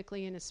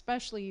specifically, and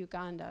especially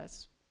Uganda.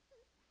 It's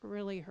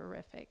really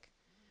horrific.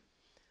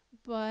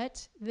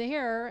 But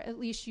there, at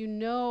least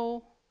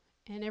and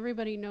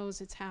everybody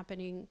knows it's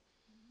happening,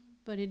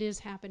 but it is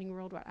happening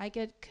worldwide. I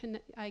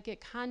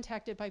get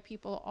contacted by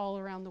people all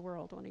around the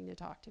world wanting to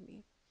talk to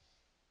me.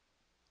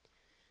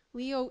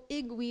 Leo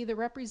Igwe, the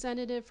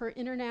representative for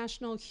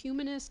International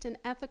Humanist and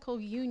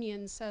Ethical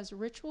Union, says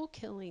ritual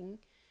killing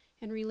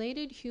and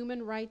related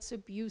human rights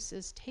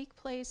abuses take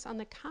place on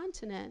the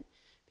continent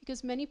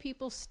because many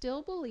people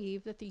still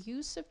believe that the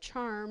use of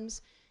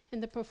charms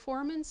and the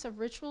performance of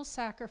ritual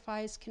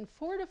sacrifice can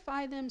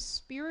fortify them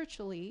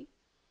spiritually,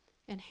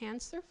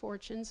 enhance their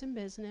fortunes in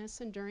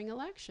business and during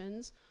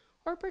elections,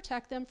 or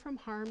protect them from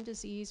harm,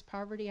 disease,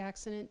 poverty,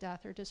 accident,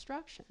 death, or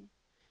destruction.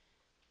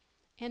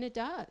 And it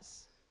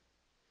does.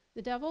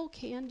 The devil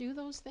can do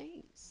those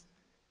things.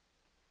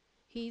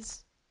 He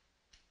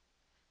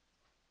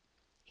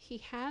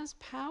has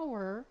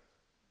power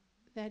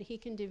that he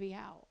can divvy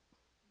out.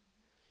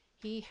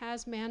 He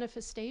has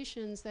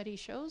manifestations that he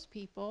shows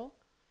people,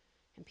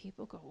 and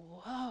people go,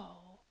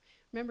 whoa.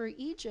 Remember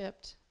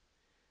Egypt,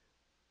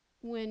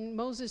 when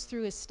Moses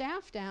threw his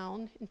staff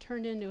down and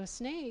turned into a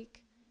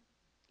snake,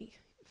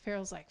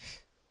 Pharaoh's like,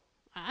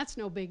 that's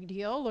no big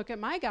deal. Look at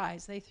my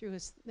guys. They threw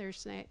their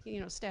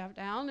staff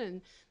down,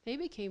 and they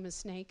became a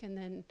snake, and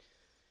then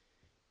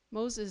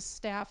Moses'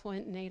 staff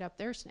went and ate up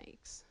their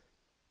snakes.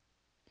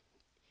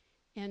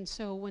 And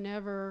so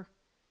whenever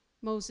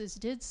Moses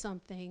did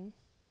something,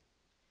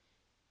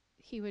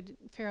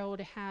 Pharaoh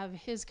would have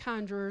his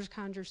conjurers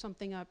conjure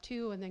something up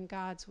too, and then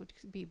God's would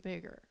be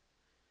bigger.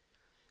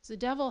 So the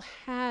devil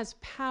has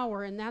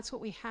power, and that's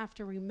what we have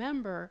to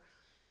remember.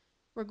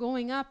 We're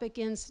going up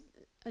against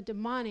a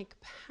demonic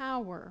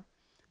power.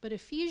 But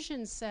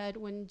Ephesians said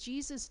when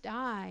Jesus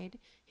died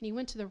and he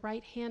went to the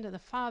right hand of the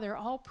Father,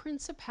 all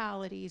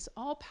principalities,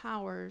 all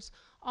powers,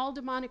 all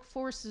demonic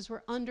forces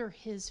were under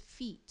his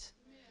feet.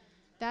 Amen.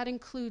 That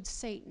includes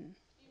Satan.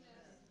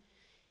 Amen.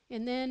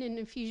 And then in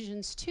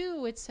Ephesians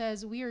 2, it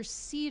says we are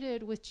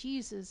seated with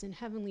Jesus in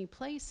heavenly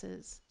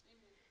places. Amen.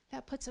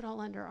 That puts it all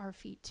under our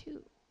feet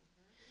too.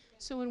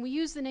 So when we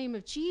use the name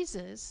of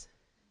Jesus,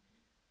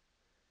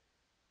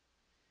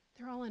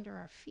 they're all under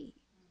our feet.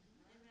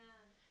 Amen.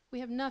 We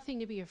have nothing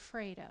to be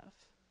afraid of.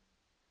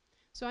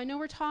 So I know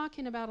we're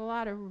talking about a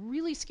lot of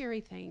really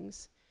scary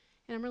things,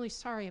 and I'm really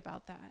sorry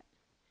about that.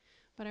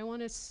 But I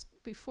want to,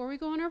 before we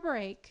go on our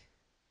break,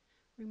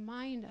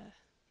 remind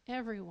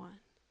everyone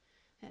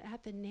that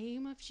at the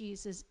name of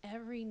Jesus,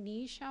 every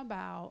knee shall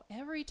bow,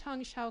 every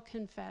tongue shall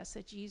confess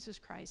that Jesus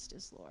Christ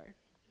is Lord.